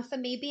 and for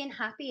me, being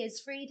happy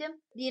is freedom.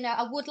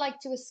 I would like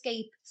to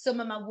escape some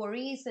of my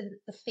worries and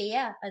the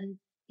fear, and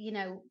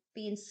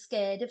being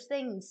scared of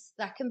things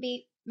that can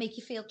make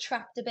you feel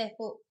trapped a bit.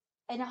 But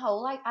in a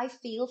whole, I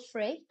feel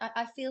free.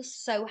 I feel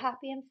so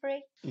happy and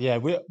free. Yeah,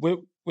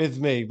 with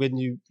me, when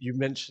you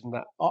mentioned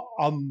that,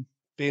 I'm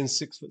being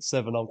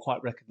 6'7", I'm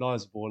quite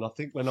recognisable, and I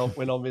think when I'm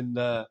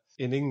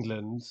in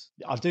England,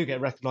 I do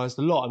get recognised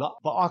a lot.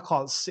 But I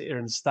can't sit here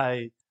and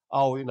stay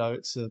oh,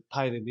 it's a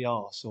pain in the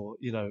arse, or,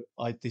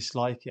 I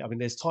dislike it. I mean,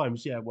 there's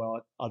times,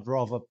 where I'd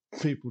rather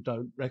people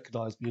don't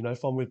recognize me.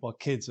 If I'm with my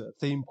kids at a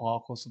theme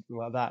park or something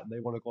like that, and they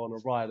want to go on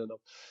a ride, and I've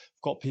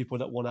got people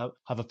that want to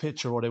have a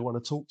picture or they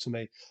want to talk to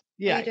me.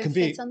 Yeah, you it don't can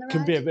fit on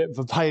the be a ride? bit of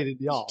a pain in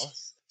the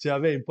arse. Do you know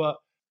what I mean? But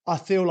I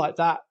feel like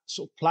that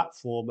sort of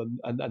platform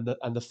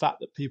and the fact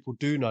that people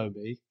do know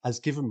me has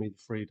given me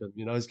the freedom,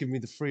 has given me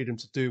the freedom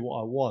to do what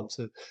I want,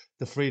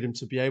 the freedom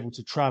to be able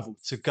to travel,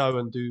 to go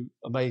and do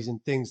amazing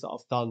things that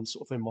I've done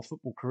sort of in my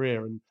football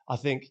career. And I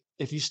think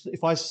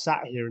if I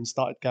sat here and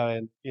started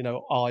going,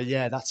 oh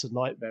yeah, that's a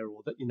nightmare,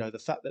 or that, the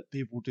fact that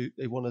people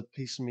they want a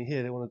piece of me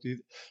here, they want to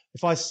do,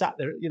 if I sat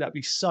there, it'd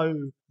be so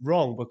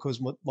wrong,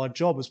 because my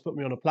job has put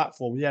me on a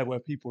platform, where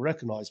people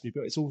recognize me,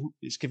 but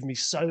it's given me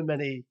so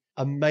many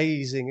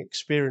amazing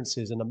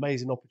experiences and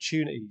amazing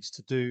opportunities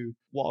to do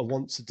what I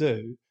want to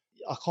do.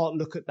 I can't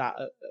look at that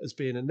as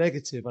being a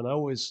negative. And I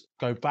always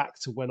go back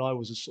to when I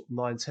was a sort of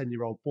 9,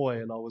 10-year-old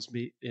boy, and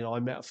I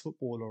met a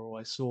footballer, or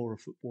I saw a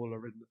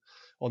footballer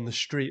on the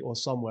street or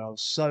somewhere. I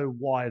was so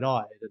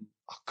wide-eyed and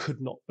I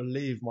could not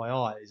believe my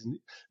eyes. And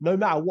no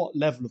matter what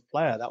level of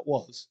player that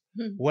was,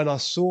 when I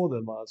saw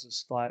them, I was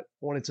just like, I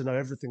wanted to know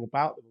everything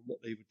about them and what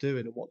they were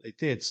doing and what they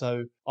did.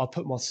 So I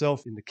put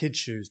myself in the kids'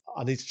 shoes.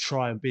 I need to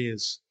try and be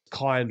as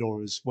kind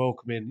or as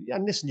welcoming.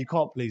 And listen, you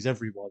can't please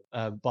everyone.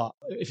 But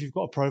if you've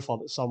got a profile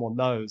that someone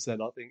knows,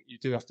 then I think you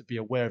do have to be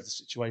aware of the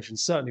situation,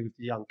 certainly with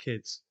the young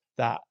kids,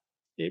 that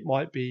it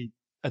might be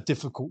a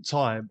difficult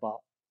time, but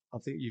I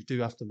think you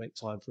do have to make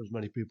time for as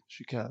many people as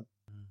you can.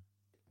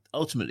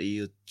 Ultimately,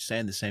 you're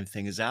saying the same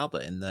thing as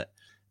Albert, in that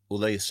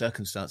although your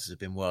circumstances have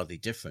been wildly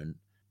different,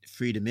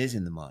 freedom is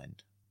in the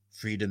mind.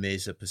 Freedom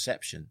is a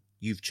perception.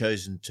 You've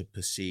chosen to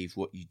perceive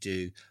what you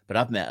do. But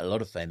I've met a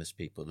lot of famous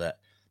people that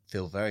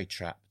feel very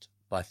trapped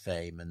by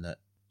fame, and that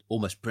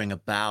almost bring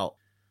about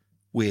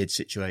weird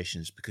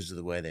situations because of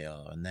the way they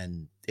are. And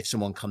then if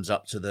someone comes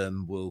up to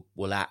them,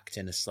 will act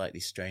in a slightly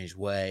strange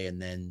way.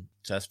 And then,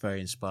 so that's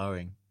very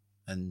inspiring.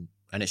 And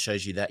it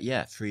shows you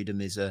that,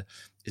 freedom is a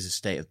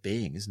state of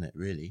being, isn't it,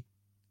 really?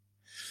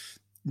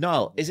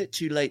 Nile, is it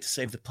too late to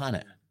save the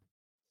planet?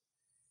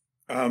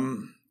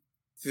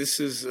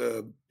 This is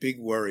a big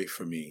worry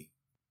for me.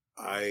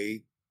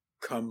 I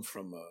come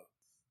from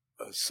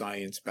a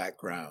science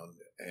background,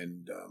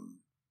 and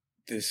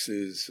this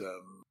is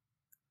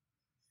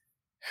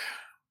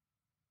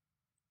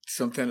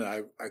something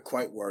I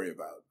quite worry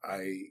about.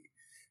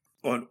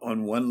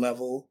 On one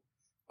level,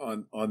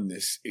 on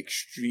this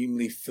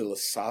extremely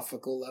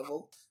philosophical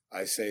level,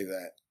 I say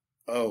that,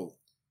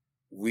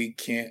 we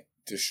can't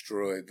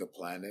destroy the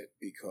planet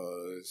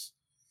because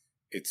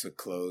it's a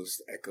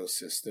closed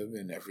ecosystem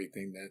and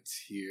everything that's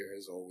here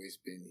has always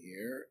been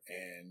here,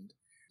 and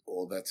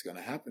all that's going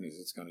to happen is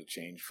it's going to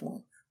change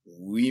form.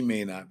 We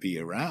may not be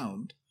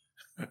around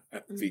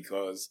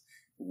because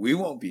we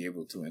won't be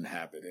able to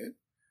inhabit it,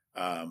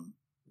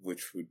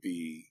 which would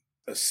be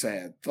a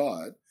sad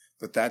thought,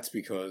 but that's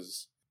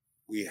because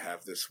we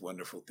have this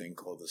wonderful thing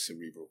called the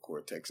cerebral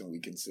cortex, and we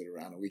can sit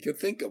around and we can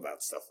think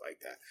about stuff like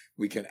that.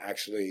 We can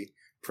actually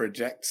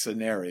project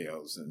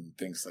scenarios and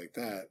things like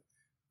that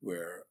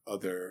where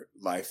other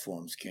life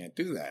forms can't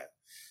do that.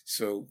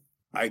 So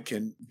I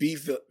can be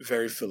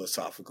very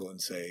philosophical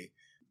and say,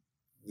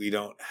 we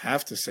don't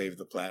have to save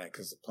the planet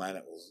because the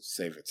planet will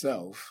save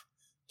itself.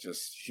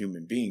 Just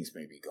human beings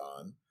may be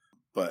gone.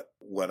 But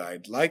what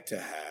I'd like to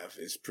have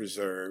is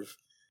preserve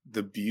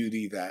the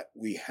beauty that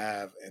we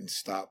have and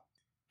stop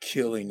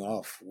killing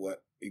off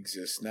what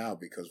exists now,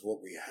 because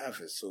what we have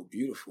is so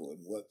beautiful,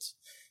 and what's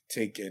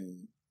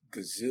taken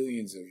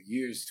gazillions of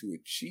years to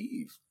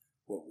achieve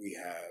what we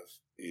have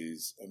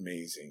is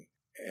amazing.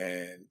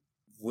 And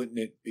wouldn't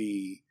it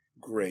be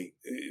great?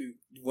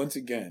 Once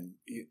again,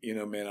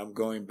 man, I'm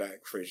going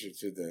back, Fraser,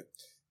 to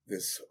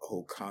this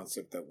whole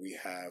concept that we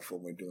have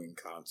when we're doing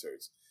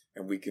concerts,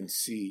 and we can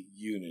see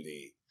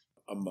unity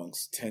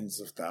amongst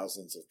tens of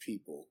thousands of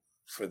people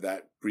for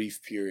that brief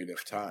period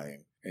of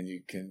time. And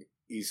you can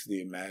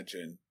easily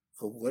imagine,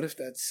 but what if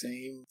that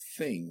same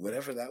thing,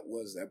 whatever that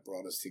was that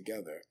brought us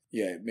together,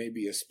 it may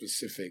be a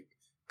specific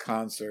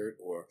concert,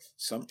 or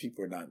some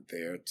people are not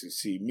there to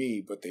see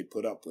me, but they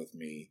put up with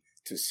me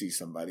to see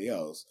somebody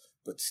else.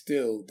 But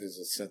still, there's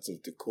a sense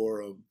of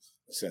decorum,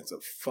 a sense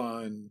of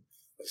fun,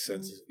 a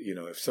sense of,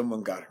 if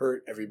someone got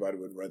hurt, everybody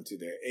would run to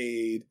their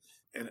aid.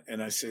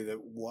 And I say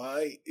that,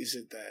 why is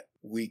it that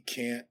we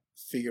can't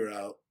figure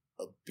out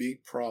a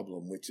big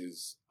problem, which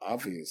is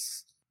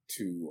obvious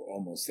to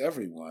almost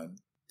everyone,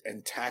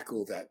 and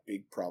tackle that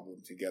big problem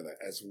together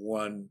as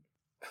one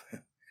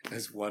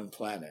as one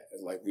planet?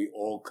 Like we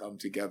all come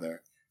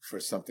together for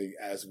something,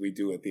 as we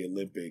do at the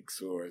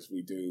Olympics, or as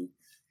we do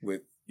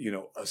with,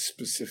 a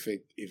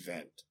specific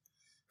event.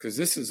 Because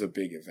this is a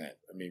big event.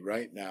 I mean,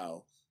 right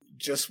now,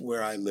 just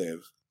where I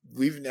live,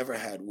 we've never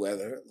had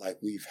weather like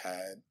we've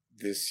had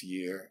this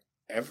year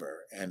ever.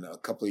 And a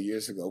couple of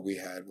years ago, we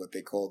had what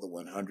they call the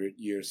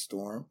 100-year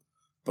storm.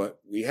 But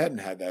we hadn't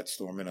had that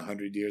storm in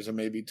 100 years, or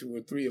maybe 200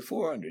 or 300 or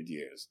 400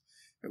 years.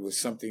 It was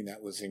something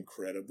that was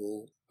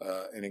incredible,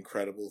 an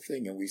incredible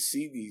thing. And we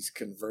see these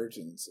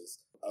convergences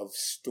of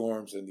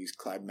storms and these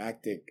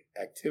climactic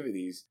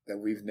activities that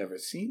we've never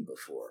seen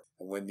before.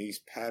 And when these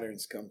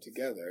patterns come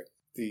together,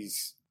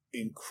 these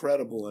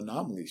incredible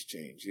anomalies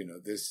change.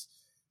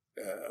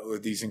 Or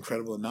these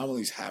incredible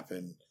anomalies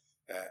happen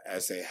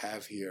as they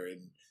have here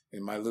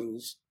in my little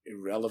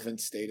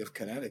irrelevant state of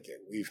Connecticut.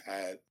 We've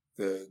had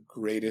the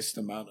greatest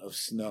amount of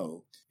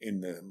snow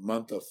in the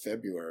month of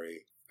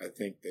February, I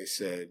think they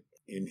said,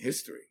 in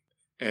history.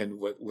 And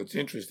what's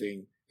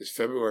interesting is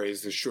February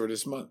is the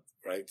shortest month,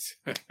 right?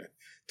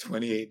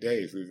 28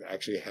 days. We've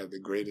actually had the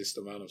greatest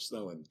amount of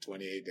snow in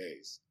 28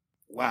 days.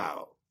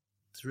 Wow.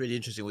 It's really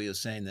interesting what you're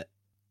saying, that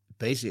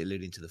basically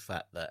alluding to the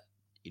fact that,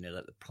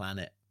 like the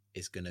planet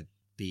is going to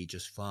be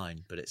just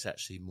fine, but it's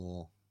actually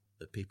more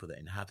the people that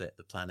inhabit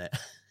the planet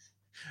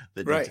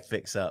that need to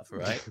fix up,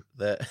 right?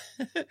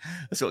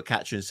 That's what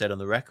Katrin said on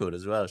the record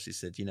as well. She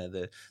said,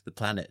 the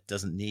planet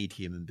doesn't need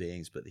human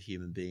beings, but the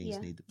human beings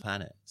need the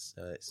planet.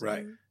 So it's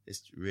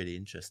really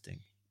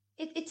interesting.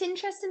 It's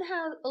interesting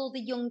how all the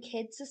young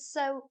kids are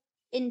so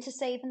into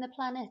saving the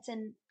planet.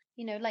 And,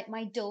 like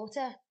my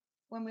daughter,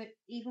 when we're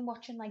even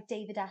watching like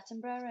David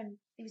Attenborough, and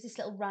there was this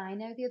little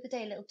rhino the other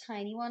day, a little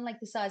tiny one, like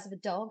the size of a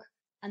dog.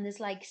 And there's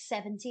like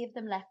 70 of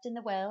them left in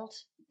the world.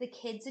 The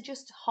kids are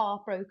just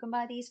heartbroken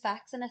by these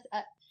facts. And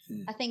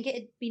I think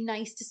it'd be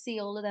nice to see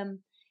all of them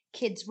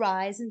kids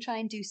rise and try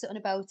and do something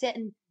about it.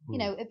 And,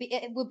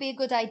 it would be a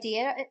good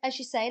idea, as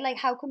you say, like,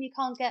 how come you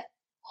can't get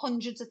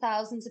hundreds of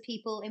thousands of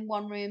people in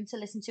one room to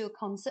listen to a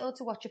concert or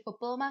to watch a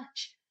football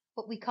match,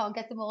 but we can't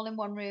get them all in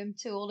one room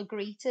to all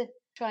agree to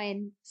try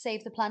and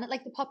save the planet?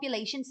 Like, the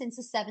population since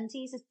the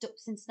 70s,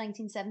 since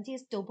 1970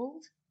 has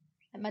doubled.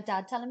 And my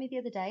dad telling me the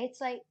other day, it's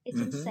like,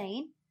 it's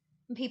insane.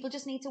 And people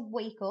just need to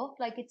wake up.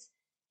 Like, it's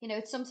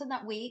something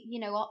that we,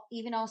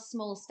 even our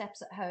small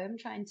steps at home,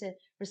 trying to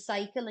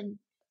recycle and,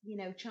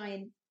 try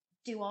and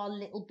do our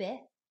little bit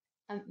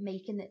and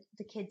making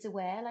the kids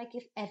aware. Like,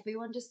 if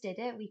everyone just did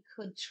it, we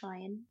could try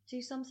and do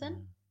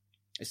something.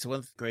 It's the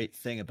one great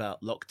thing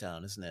about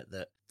lockdown, isn't it?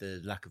 That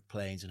the lack of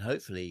planes, and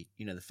hopefully,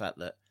 the fact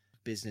that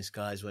business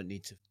guys won't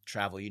need to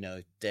travel,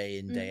 day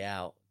in, day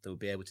out. They'll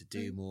be able to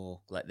do more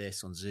like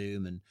this on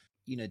Zoom. And,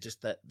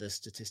 just that the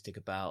statistic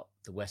about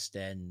the West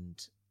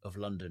End of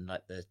London,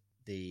 like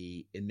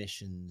the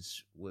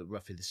emissions were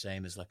roughly the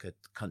same as like a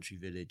country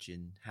village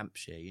in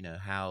Hampshire,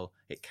 how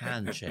it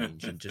can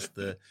change, and just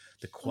the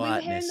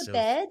quietness. We were hearing the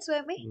birds,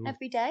 weren't we,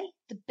 every day?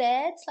 The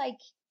birds, like,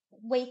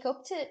 wake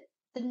up to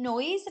the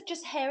noise of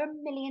just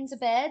hearing millions of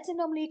birds, and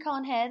normally you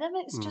can't hear them.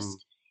 It was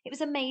just, it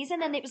was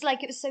amazing. And it was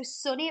like, it was so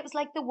sunny. It was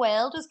like the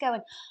world was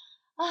going,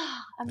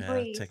 and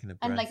breathe,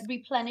 and like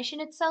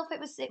replenishing itself. It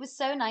was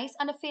so nice.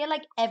 And I feel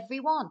like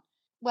everyone,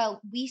 well,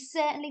 we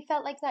certainly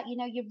felt like that.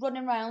 You're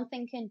running around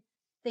thinking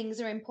things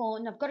are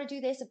important. I've got to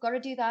do this, I've got to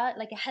do that,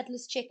 like a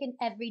headless chicken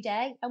every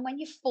day. And when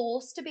you're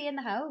forced to be in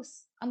the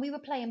house, and we were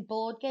playing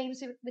board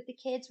games with the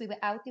kids, we were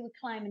out, they were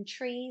climbing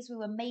trees, we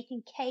were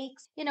making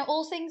cakes,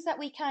 all things that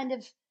we kind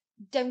of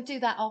don't do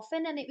that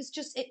often. And it was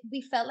just,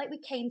 we felt like we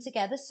came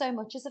together so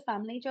much as a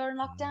family during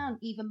lockdown,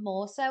 even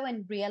more so,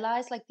 and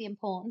realised like the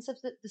importance of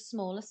the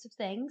smallest of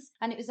things.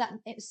 And it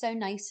was so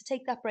nice to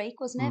take that break,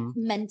 wasn't it?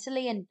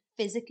 Mentally and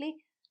physically.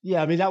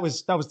 Yeah, I mean, that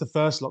was the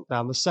first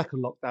lockdown. The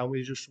second lockdown,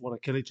 we just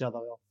want to kill each other.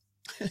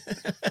 Is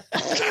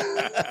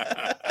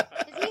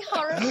he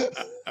horrible?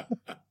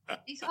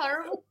 He's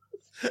horrible.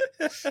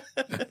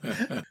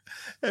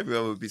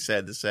 Everyone would be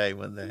saying the same,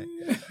 wouldn't they?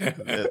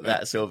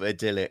 That sort of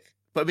idyllic.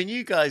 But I mean,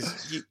 you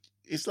guys,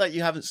 it's like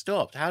you haven't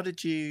stopped. How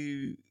did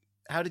you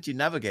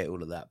navigate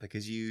all of that?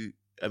 Because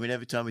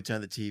every time we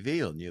turn the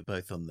TV on, you're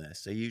both on there.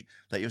 So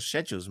your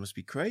schedules must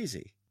be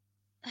crazy.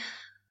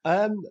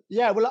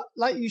 Yeah, well,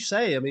 like you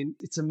say, I mean,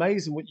 it's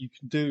amazing what you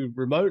can do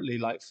remotely.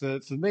 Like for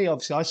me,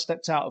 obviously, I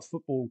stepped out of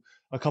football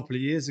a couple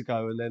of years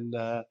ago, and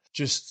then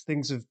just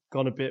things have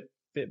gone a bit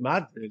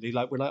mad, really.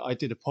 Like when I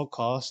did a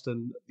podcast,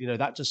 and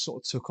that just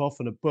sort of took off,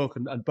 and a book,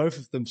 and both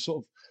of them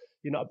sort of,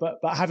 but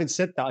having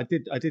said that,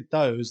 I did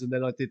those, and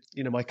then I did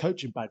my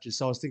coaching badges.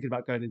 So I was thinking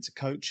about going into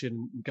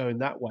coaching and going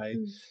that way.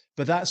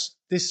 But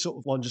this sort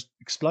of one just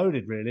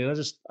exploded, really, and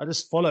I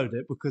just followed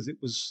it because it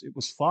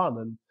was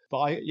fun. But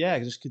I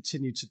just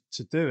continue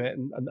to do it.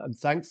 And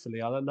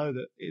thankfully, I know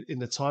that in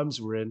the times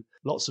we're in,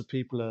 lots of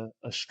people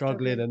are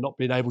struggling and not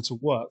being able to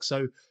work.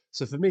 So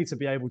for me to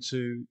be able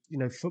to,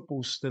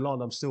 football's still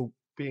on, I'm still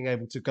being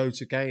able to go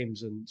to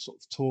games and sort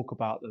of talk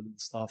about them and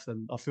stuff.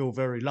 And I feel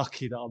very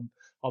lucky that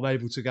I'm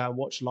able to go and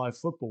watch live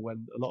football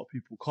when a lot of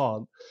people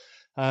can't.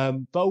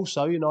 But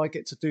also, I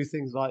get to do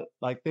things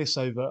like this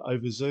over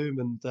Zoom,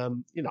 and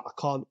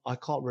I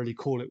can't really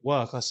call it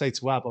work. I say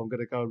to Ab, I'm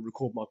going to go and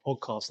record my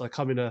podcast. I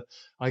come in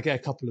I get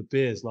a couple of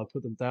beers and I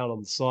put them down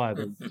on the side,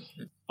 and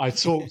I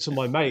talk to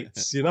my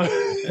mates.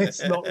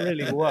 It's not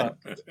really work.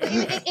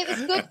 It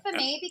was good for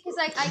me because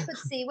I could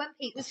see when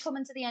Pete was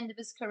coming to the end of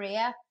his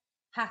career,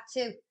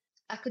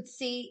 I could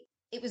see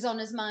it was on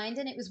his mind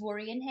and it was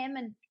worrying him.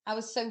 And I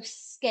was so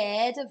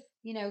scared of,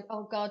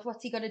 oh God,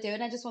 what's he going to do?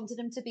 And I just wanted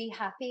him to be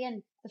happy.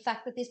 And the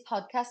fact that this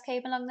podcast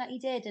came along that he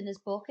did and his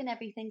book and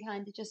everything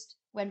kind of just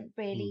went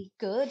really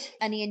good.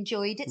 And he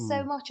enjoyed it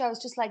so much. I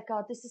was just like,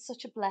 God, this is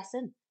such a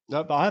blessing.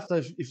 No, but I have to,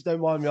 if you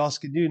don't mind me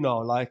asking you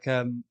now, like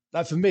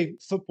for me,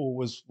 football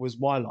was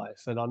my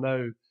life. And I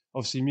know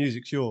obviously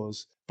music's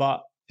yours,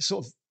 but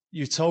sort of,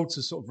 you're told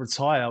to sort of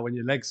retire when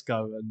your legs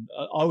go. And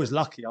I was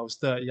lucky, I was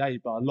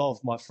 38, but a lot of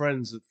my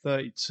friends are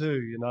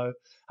 32,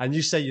 and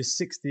you say you're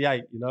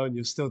 68, and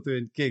you're still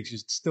doing gigs, you're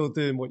still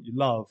doing what you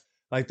love.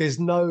 Like there's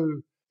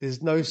no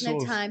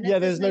time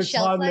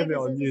limit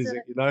on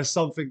music,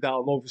 something that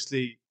I'm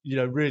obviously,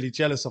 really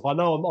jealous of. I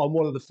know I'm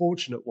one of the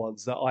fortunate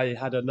ones that I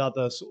had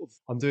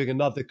I'm doing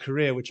another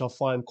career, which I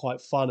find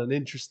quite fun and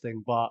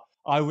interesting, but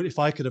if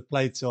I could have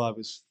played till I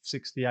was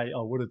 68,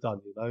 I would have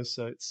done,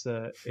 so it's,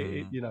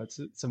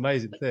 it's an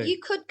amazing thing. You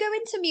could go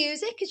into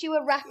music because you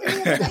were rapping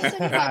the other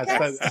night on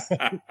your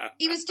podcast.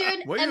 He was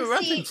doing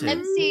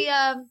MC,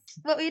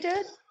 what were you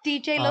doing?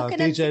 DJ Luck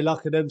and DJ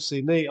Luck and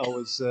MC Neat. I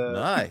was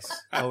nice.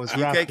 I was UK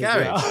rapping.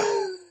 Garage.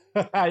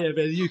 Yeah,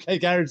 the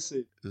UK Garage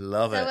scene.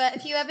 Love it. So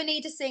if you ever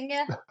need a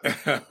singer,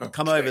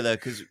 come over there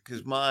because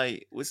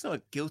it's not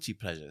a guilty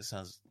pleasure. It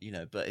sounds,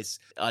 but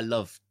I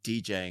love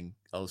DJing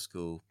old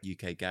school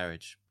UK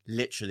Garage,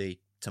 literally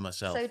to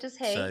myself. So does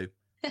he. So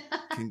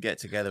can get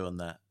together on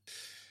that.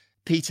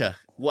 Peter,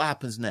 what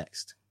happens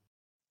next?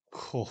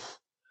 Oh,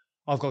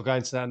 I've got to go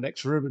into that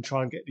next room and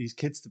try and get these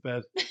kids to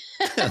bed.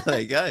 There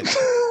you go.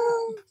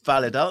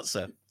 Valid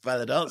answer. I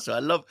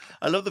love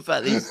the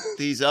fact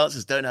these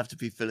answers don't have to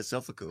be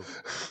philosophical.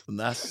 And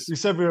that's, you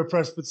said we were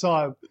pressed for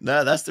time.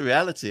 No, that's the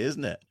reality,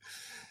 isn't it?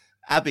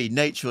 Abbey,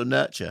 nature or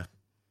nurture?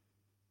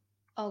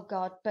 Oh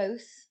God,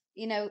 both.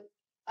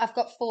 I've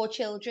got 4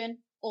 children,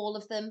 all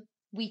of them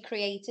we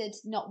created.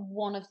 Not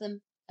one of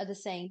them are the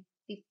same.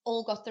 They've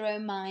all got their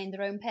own mind,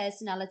 their own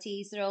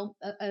personalities, their own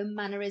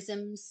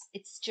mannerisms.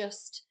 It's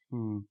just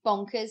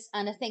bonkers.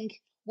 And I think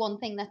one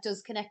thing that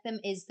does connect them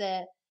is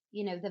the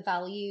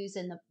values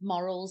and the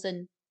morals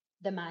and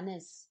the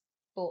manners.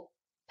 But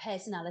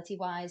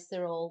personality-wise,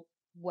 they're all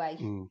way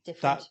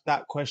different.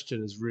 That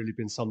question has really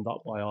been summed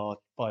up by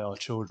our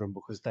children,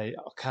 because I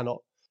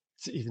cannot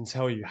even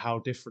tell you how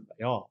different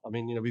they are. I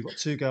mean, we've got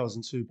 2 girls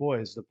and 2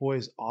 boys. The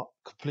boys are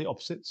complete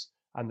opposites,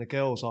 and the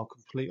girls are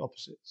complete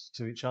opposites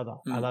to each other.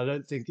 And I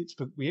don't think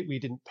we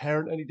didn't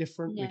parent any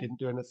different. No. We didn't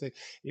do anything.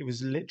 It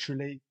was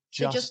literally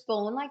just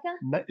born like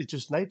that. It's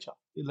just nature.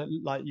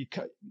 Like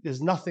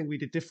there's nothing we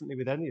did differently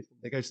with any of them.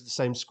 They go to the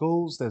same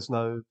schools. There's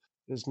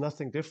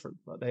nothing different.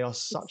 But they are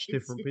such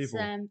different people.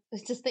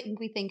 It's just the thing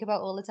we think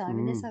about all the time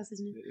in this house,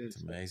 isn't it? It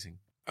is amazing.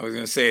 I was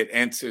going to say it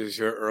answers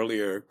your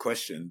earlier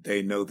question.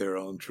 They know their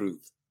own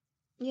truth.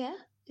 Yeah,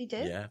 they do.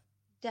 Yeah,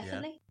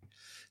 definitely. Yeah.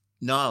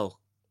 Niall,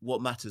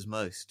 what matters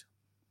most?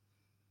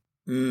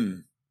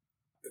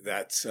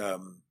 That's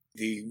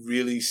the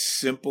really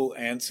simple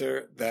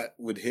answer that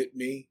would hit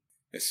me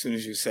as soon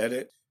as you said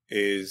it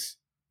is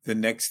the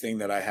next thing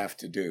that I have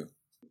to do.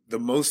 The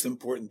most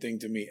important thing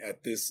to me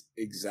at this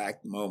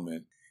exact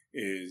moment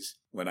is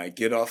when I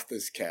get off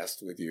this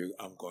cast with you,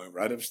 I'm going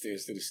right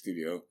upstairs to the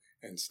studio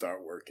and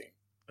start working.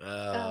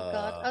 Oh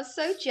God, I'm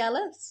so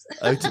jealous.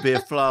 To be a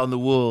fly on the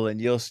wall in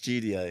your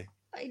studio.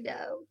 I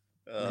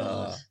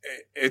know.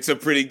 It's a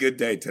pretty good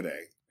day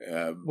today.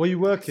 What are you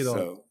working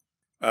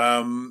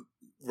on?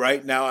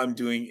 Right now I'm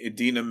doing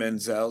Idina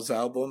Menzel's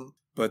album,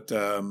 but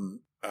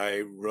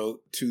I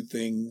wrote 2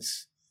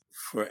 things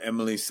for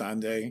Emily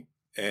Sande.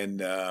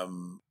 And,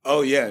 and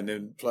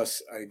then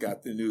plus I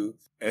got the new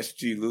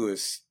S.G.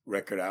 Lewis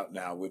record out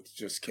now, which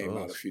just came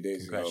out a few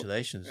days ago.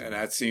 Congratulations. And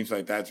that seems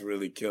like that's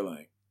really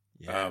killing.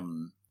 Yeah.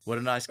 What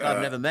a nice guy.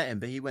 I've never met him,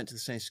 but he went to the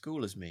same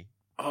school as me.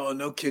 Oh,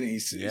 no kidding.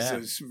 He's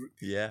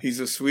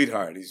a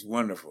sweetheart. He's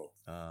wonderful.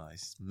 Oh, he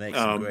makes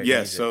some great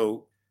music.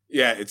 So,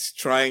 it's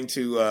trying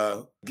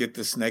to get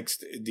this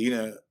next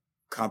Idina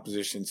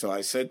composition. So I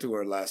said to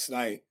her last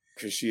night,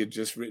 because she had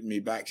just written me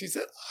back, she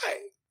said, I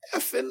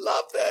effing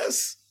love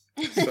this.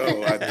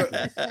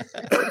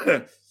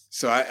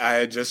 So I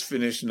had just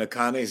finished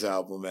Nakane's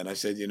album, and I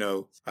said,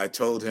 I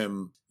told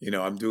him,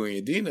 I'm doing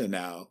Idina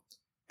now.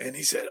 And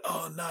he said,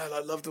 oh, Nile,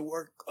 I'd love to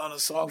work on a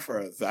song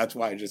for her. That's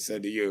why I just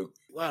said to you,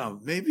 wow,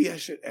 maybe I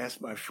should ask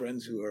my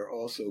friends who are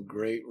also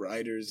great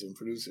writers and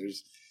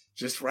producers,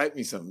 just write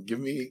me something. Give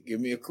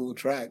me a cool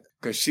track.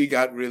 Because she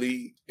got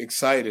really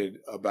excited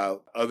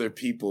about other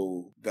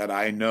people that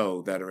I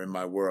know that are in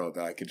my world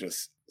that I could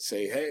just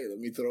say, hey, let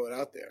me throw it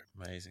out there.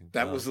 Amazing.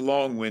 That was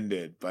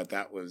long-winded, but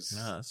that was...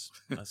 No,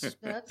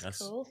 that's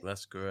cool.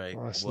 That's great.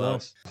 Oh, that's well,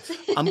 nice.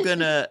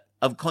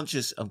 I'm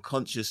conscious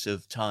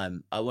of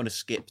time. I want to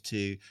skip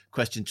to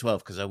question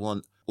 12 because I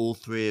want all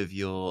 3 of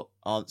your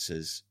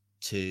answers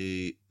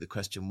to the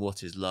question,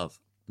 what is love?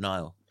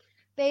 Niall.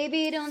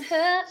 Baby, don't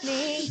hurt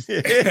me.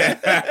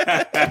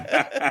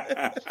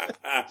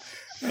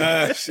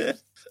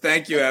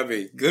 Thank you,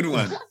 Abbey. Good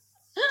one.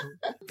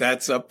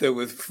 That's up there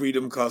with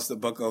Freedom Cost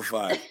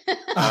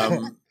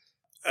 $1.05.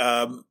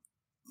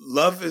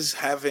 Love is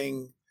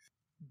having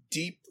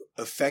deep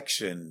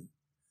affection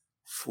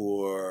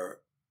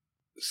for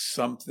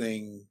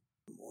something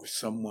or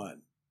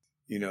someone.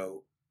 You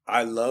know,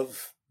 I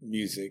love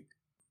music,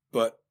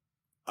 but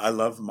I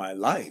love my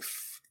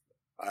life.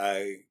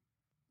 I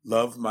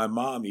love my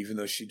mom, even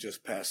though she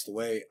just passed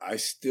away. I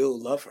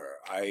still love her.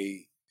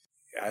 I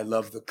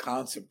love the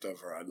concept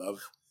of her. I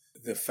love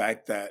the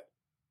fact that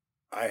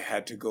I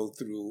had to go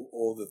through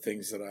all the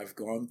things that I've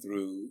gone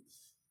through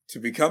to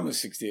become a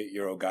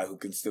 68-year-old guy who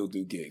can still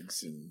do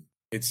gigs. And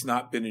it's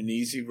not been an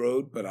easy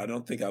road, but I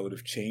don't think I would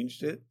have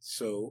changed it.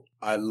 So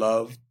I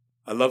love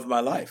my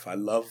life. I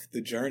love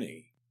the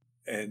journey.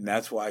 And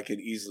that's why I could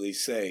easily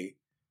say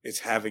it's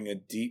having a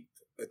deep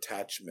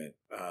attachment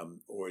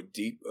or a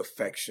deep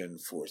affection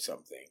for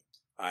something.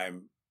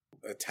 I'm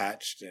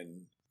attached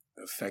and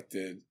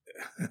affected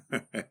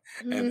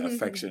and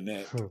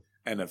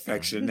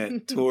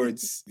affectionate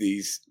towards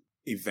these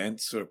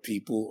events or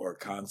people or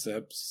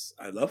concepts.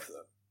 I love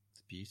them.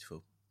 It's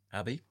beautiful.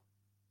 Abbey?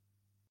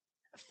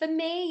 For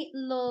me,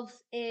 love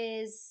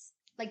is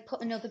like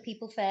putting other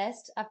people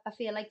first. I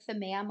feel like for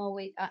me, I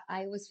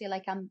always feel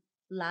like I'm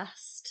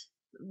last.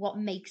 What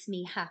makes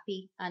me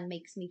happy and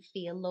makes me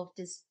feel loved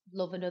is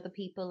loving other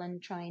people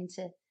and trying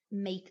to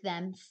make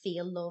them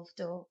feel loved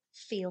or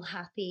feel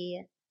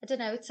happy. I don't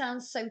know, it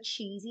sounds so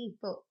cheesy,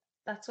 but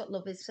that's what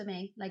love is for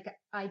me. Like,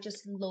 I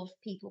just love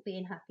people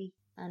being happy.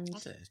 And I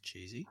think it's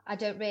cheesy. I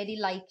don't really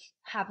like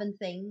having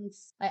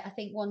things. I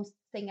think one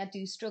thing I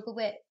do struggle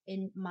with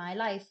in my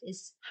life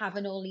is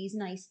having all these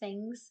nice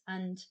things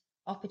and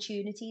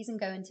opportunities and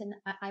going to,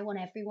 I want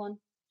everyone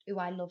who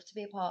I love to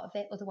be a part of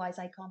it. Otherwise,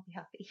 I can't be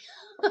happy.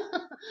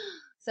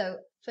 So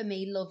for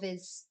me, love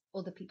is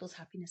other people's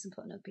happiness and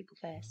putting other people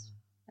first,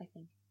 I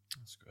think.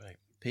 That's great.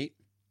 Pete?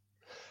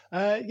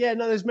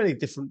 There's many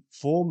different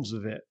forms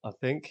of it, I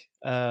think.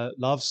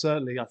 Love,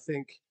 certainly. I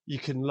think you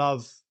can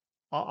love,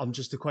 I'm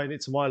just equating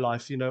it to my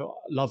life, you know,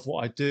 love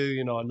what I do.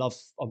 You know,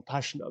 I'm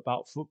passionate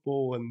about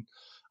football and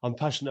I'm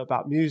passionate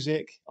about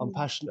music. I'm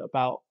passionate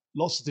about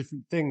lots of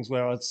different things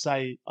where I'd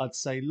say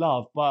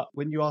love. But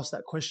when you ask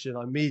that question,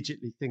 I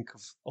immediately think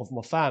of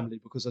my family,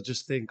 because I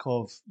just think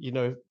of, you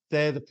know,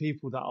 they're the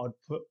people that I'd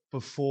put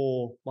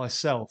before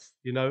myself,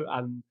 you know,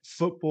 and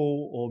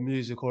football or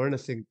music or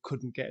anything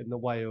couldn't get in the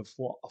way of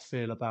what I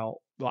feel about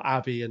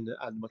Abbey and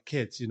my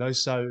kids, you know.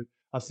 So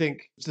I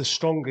think the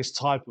strongest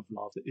type of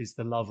love is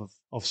the love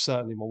of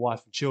certainly my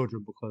wife and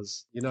children,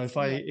 because, you know, if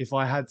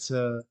I had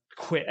to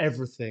quit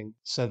everything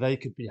so they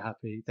could be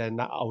happy, then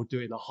I would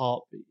do it in a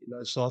heartbeat, you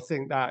know. So I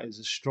think that's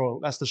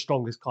the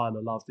strongest kind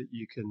of love that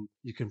you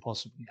can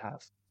possibly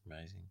have.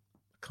 Amazing.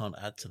 I can't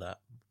add to that.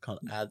 Can't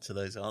add to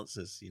those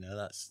answers. You know,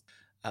 that's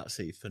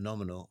absolutely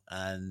phenomenal.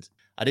 And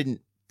I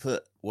didn't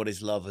put what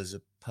is love as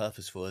a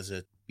purpose for, as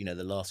a, you know,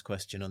 the last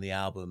question on the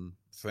album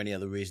for any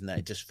other reason that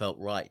it just felt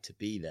right to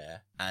be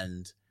there.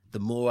 And the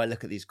more I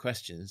look at these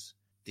questions,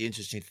 the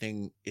interesting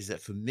thing is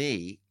that for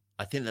me,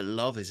 I think that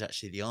love is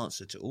actually the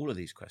answer to all of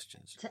these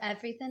questions. To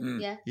everything,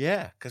 yeah.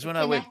 Yeah, because when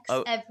I went...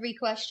 every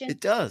question. It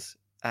does,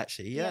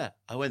 actually, yeah.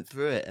 I went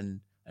through it,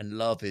 and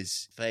love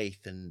is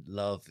faith, and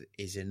love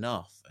is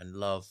enough, and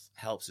love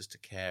helps us to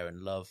care,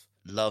 and love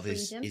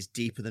is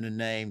deeper than a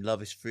name.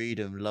 Love is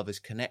freedom. Love is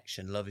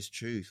connection. Love is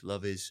truth.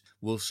 Love is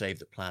will save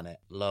the planet.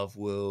 Love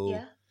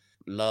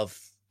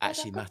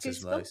actually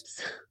matters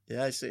most.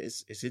 Yeah,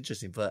 it's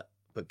interesting, but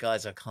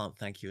guys, I can't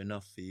thank you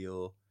enough for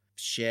your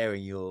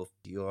sharing your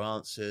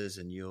answers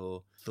and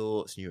your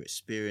thoughts and your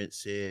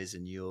experiences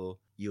and your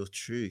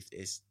truth.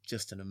 It's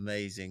just been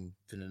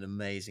an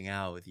amazing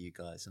hour with you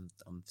guys.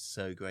 I'm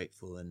so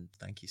grateful, and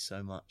thank you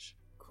so much.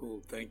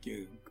 Cool, thank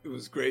you. It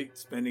was great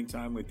spending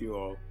time with you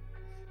all.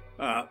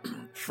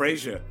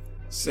 Fraser,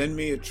 send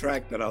me a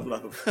track that I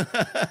love.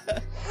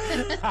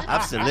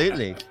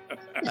 Absolutely.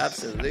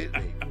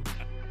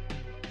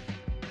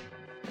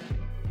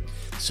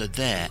 So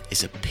there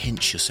is a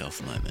pinch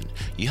yourself moment.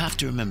 You have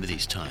to remember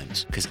these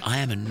times, because I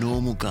am a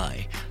normal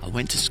guy. I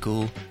went to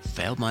school,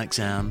 failed my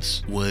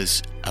exams,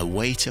 was a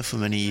waiter for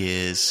many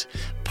years,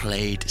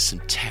 played some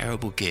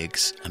terrible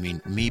gigs. I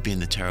mean, me being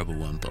the terrible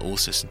one, but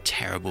also some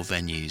terrible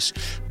venues.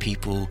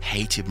 People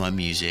hated my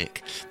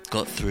music,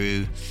 got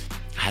through,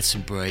 had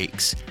some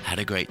breaks, had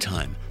a great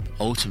time.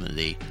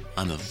 Ultimately,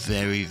 I'm a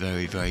very,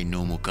 very, very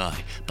normal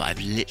guy, but I've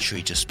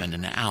literally just spent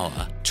an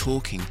hour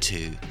talking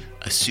to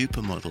a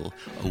supermodel,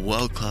 a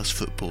world-class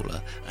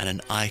footballer, and an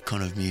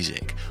icon of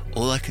music.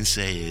 All I can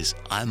say is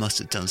I must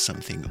have done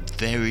something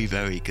very,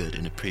 very good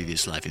in a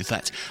previous life. In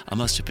fact, I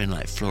must have been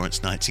like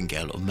Florence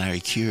Nightingale or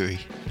Marie Curie.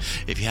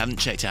 If you haven't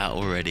checked it out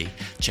already,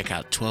 check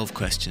out 12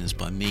 Questions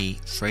by me,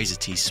 Fraser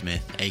T.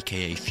 Smith,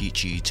 aka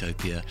Future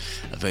Utopia,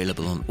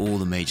 available on all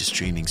the major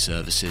streaming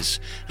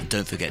services. And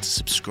don't forget to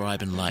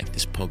subscribe and like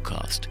this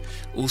podcast.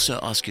 Also,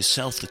 ask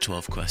yourself the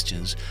 12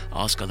 questions,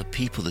 ask other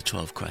people the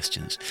 12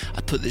 questions.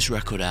 I put this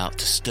record out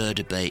to stir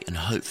debate and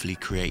hopefully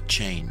create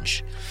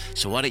change.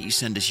 So why don't you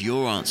send us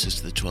your answers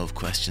to the 12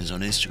 questions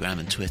on Instagram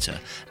and Twitter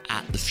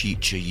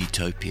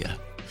 @TheFutureUtopia.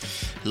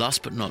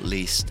 Last but not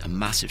least, a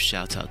massive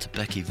shout out to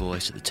Becky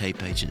Voice at the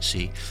Tape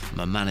Agency,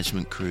 my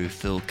management crew,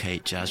 Phil,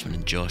 Kate, Jasmine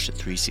and Josh at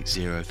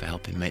 360 for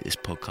helping make this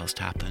podcast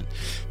happen.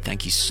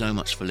 Thank you so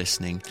much for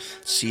listening.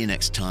 See you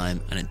next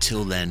time, and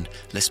until then,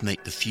 let's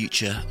make the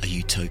future a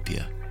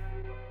utopia.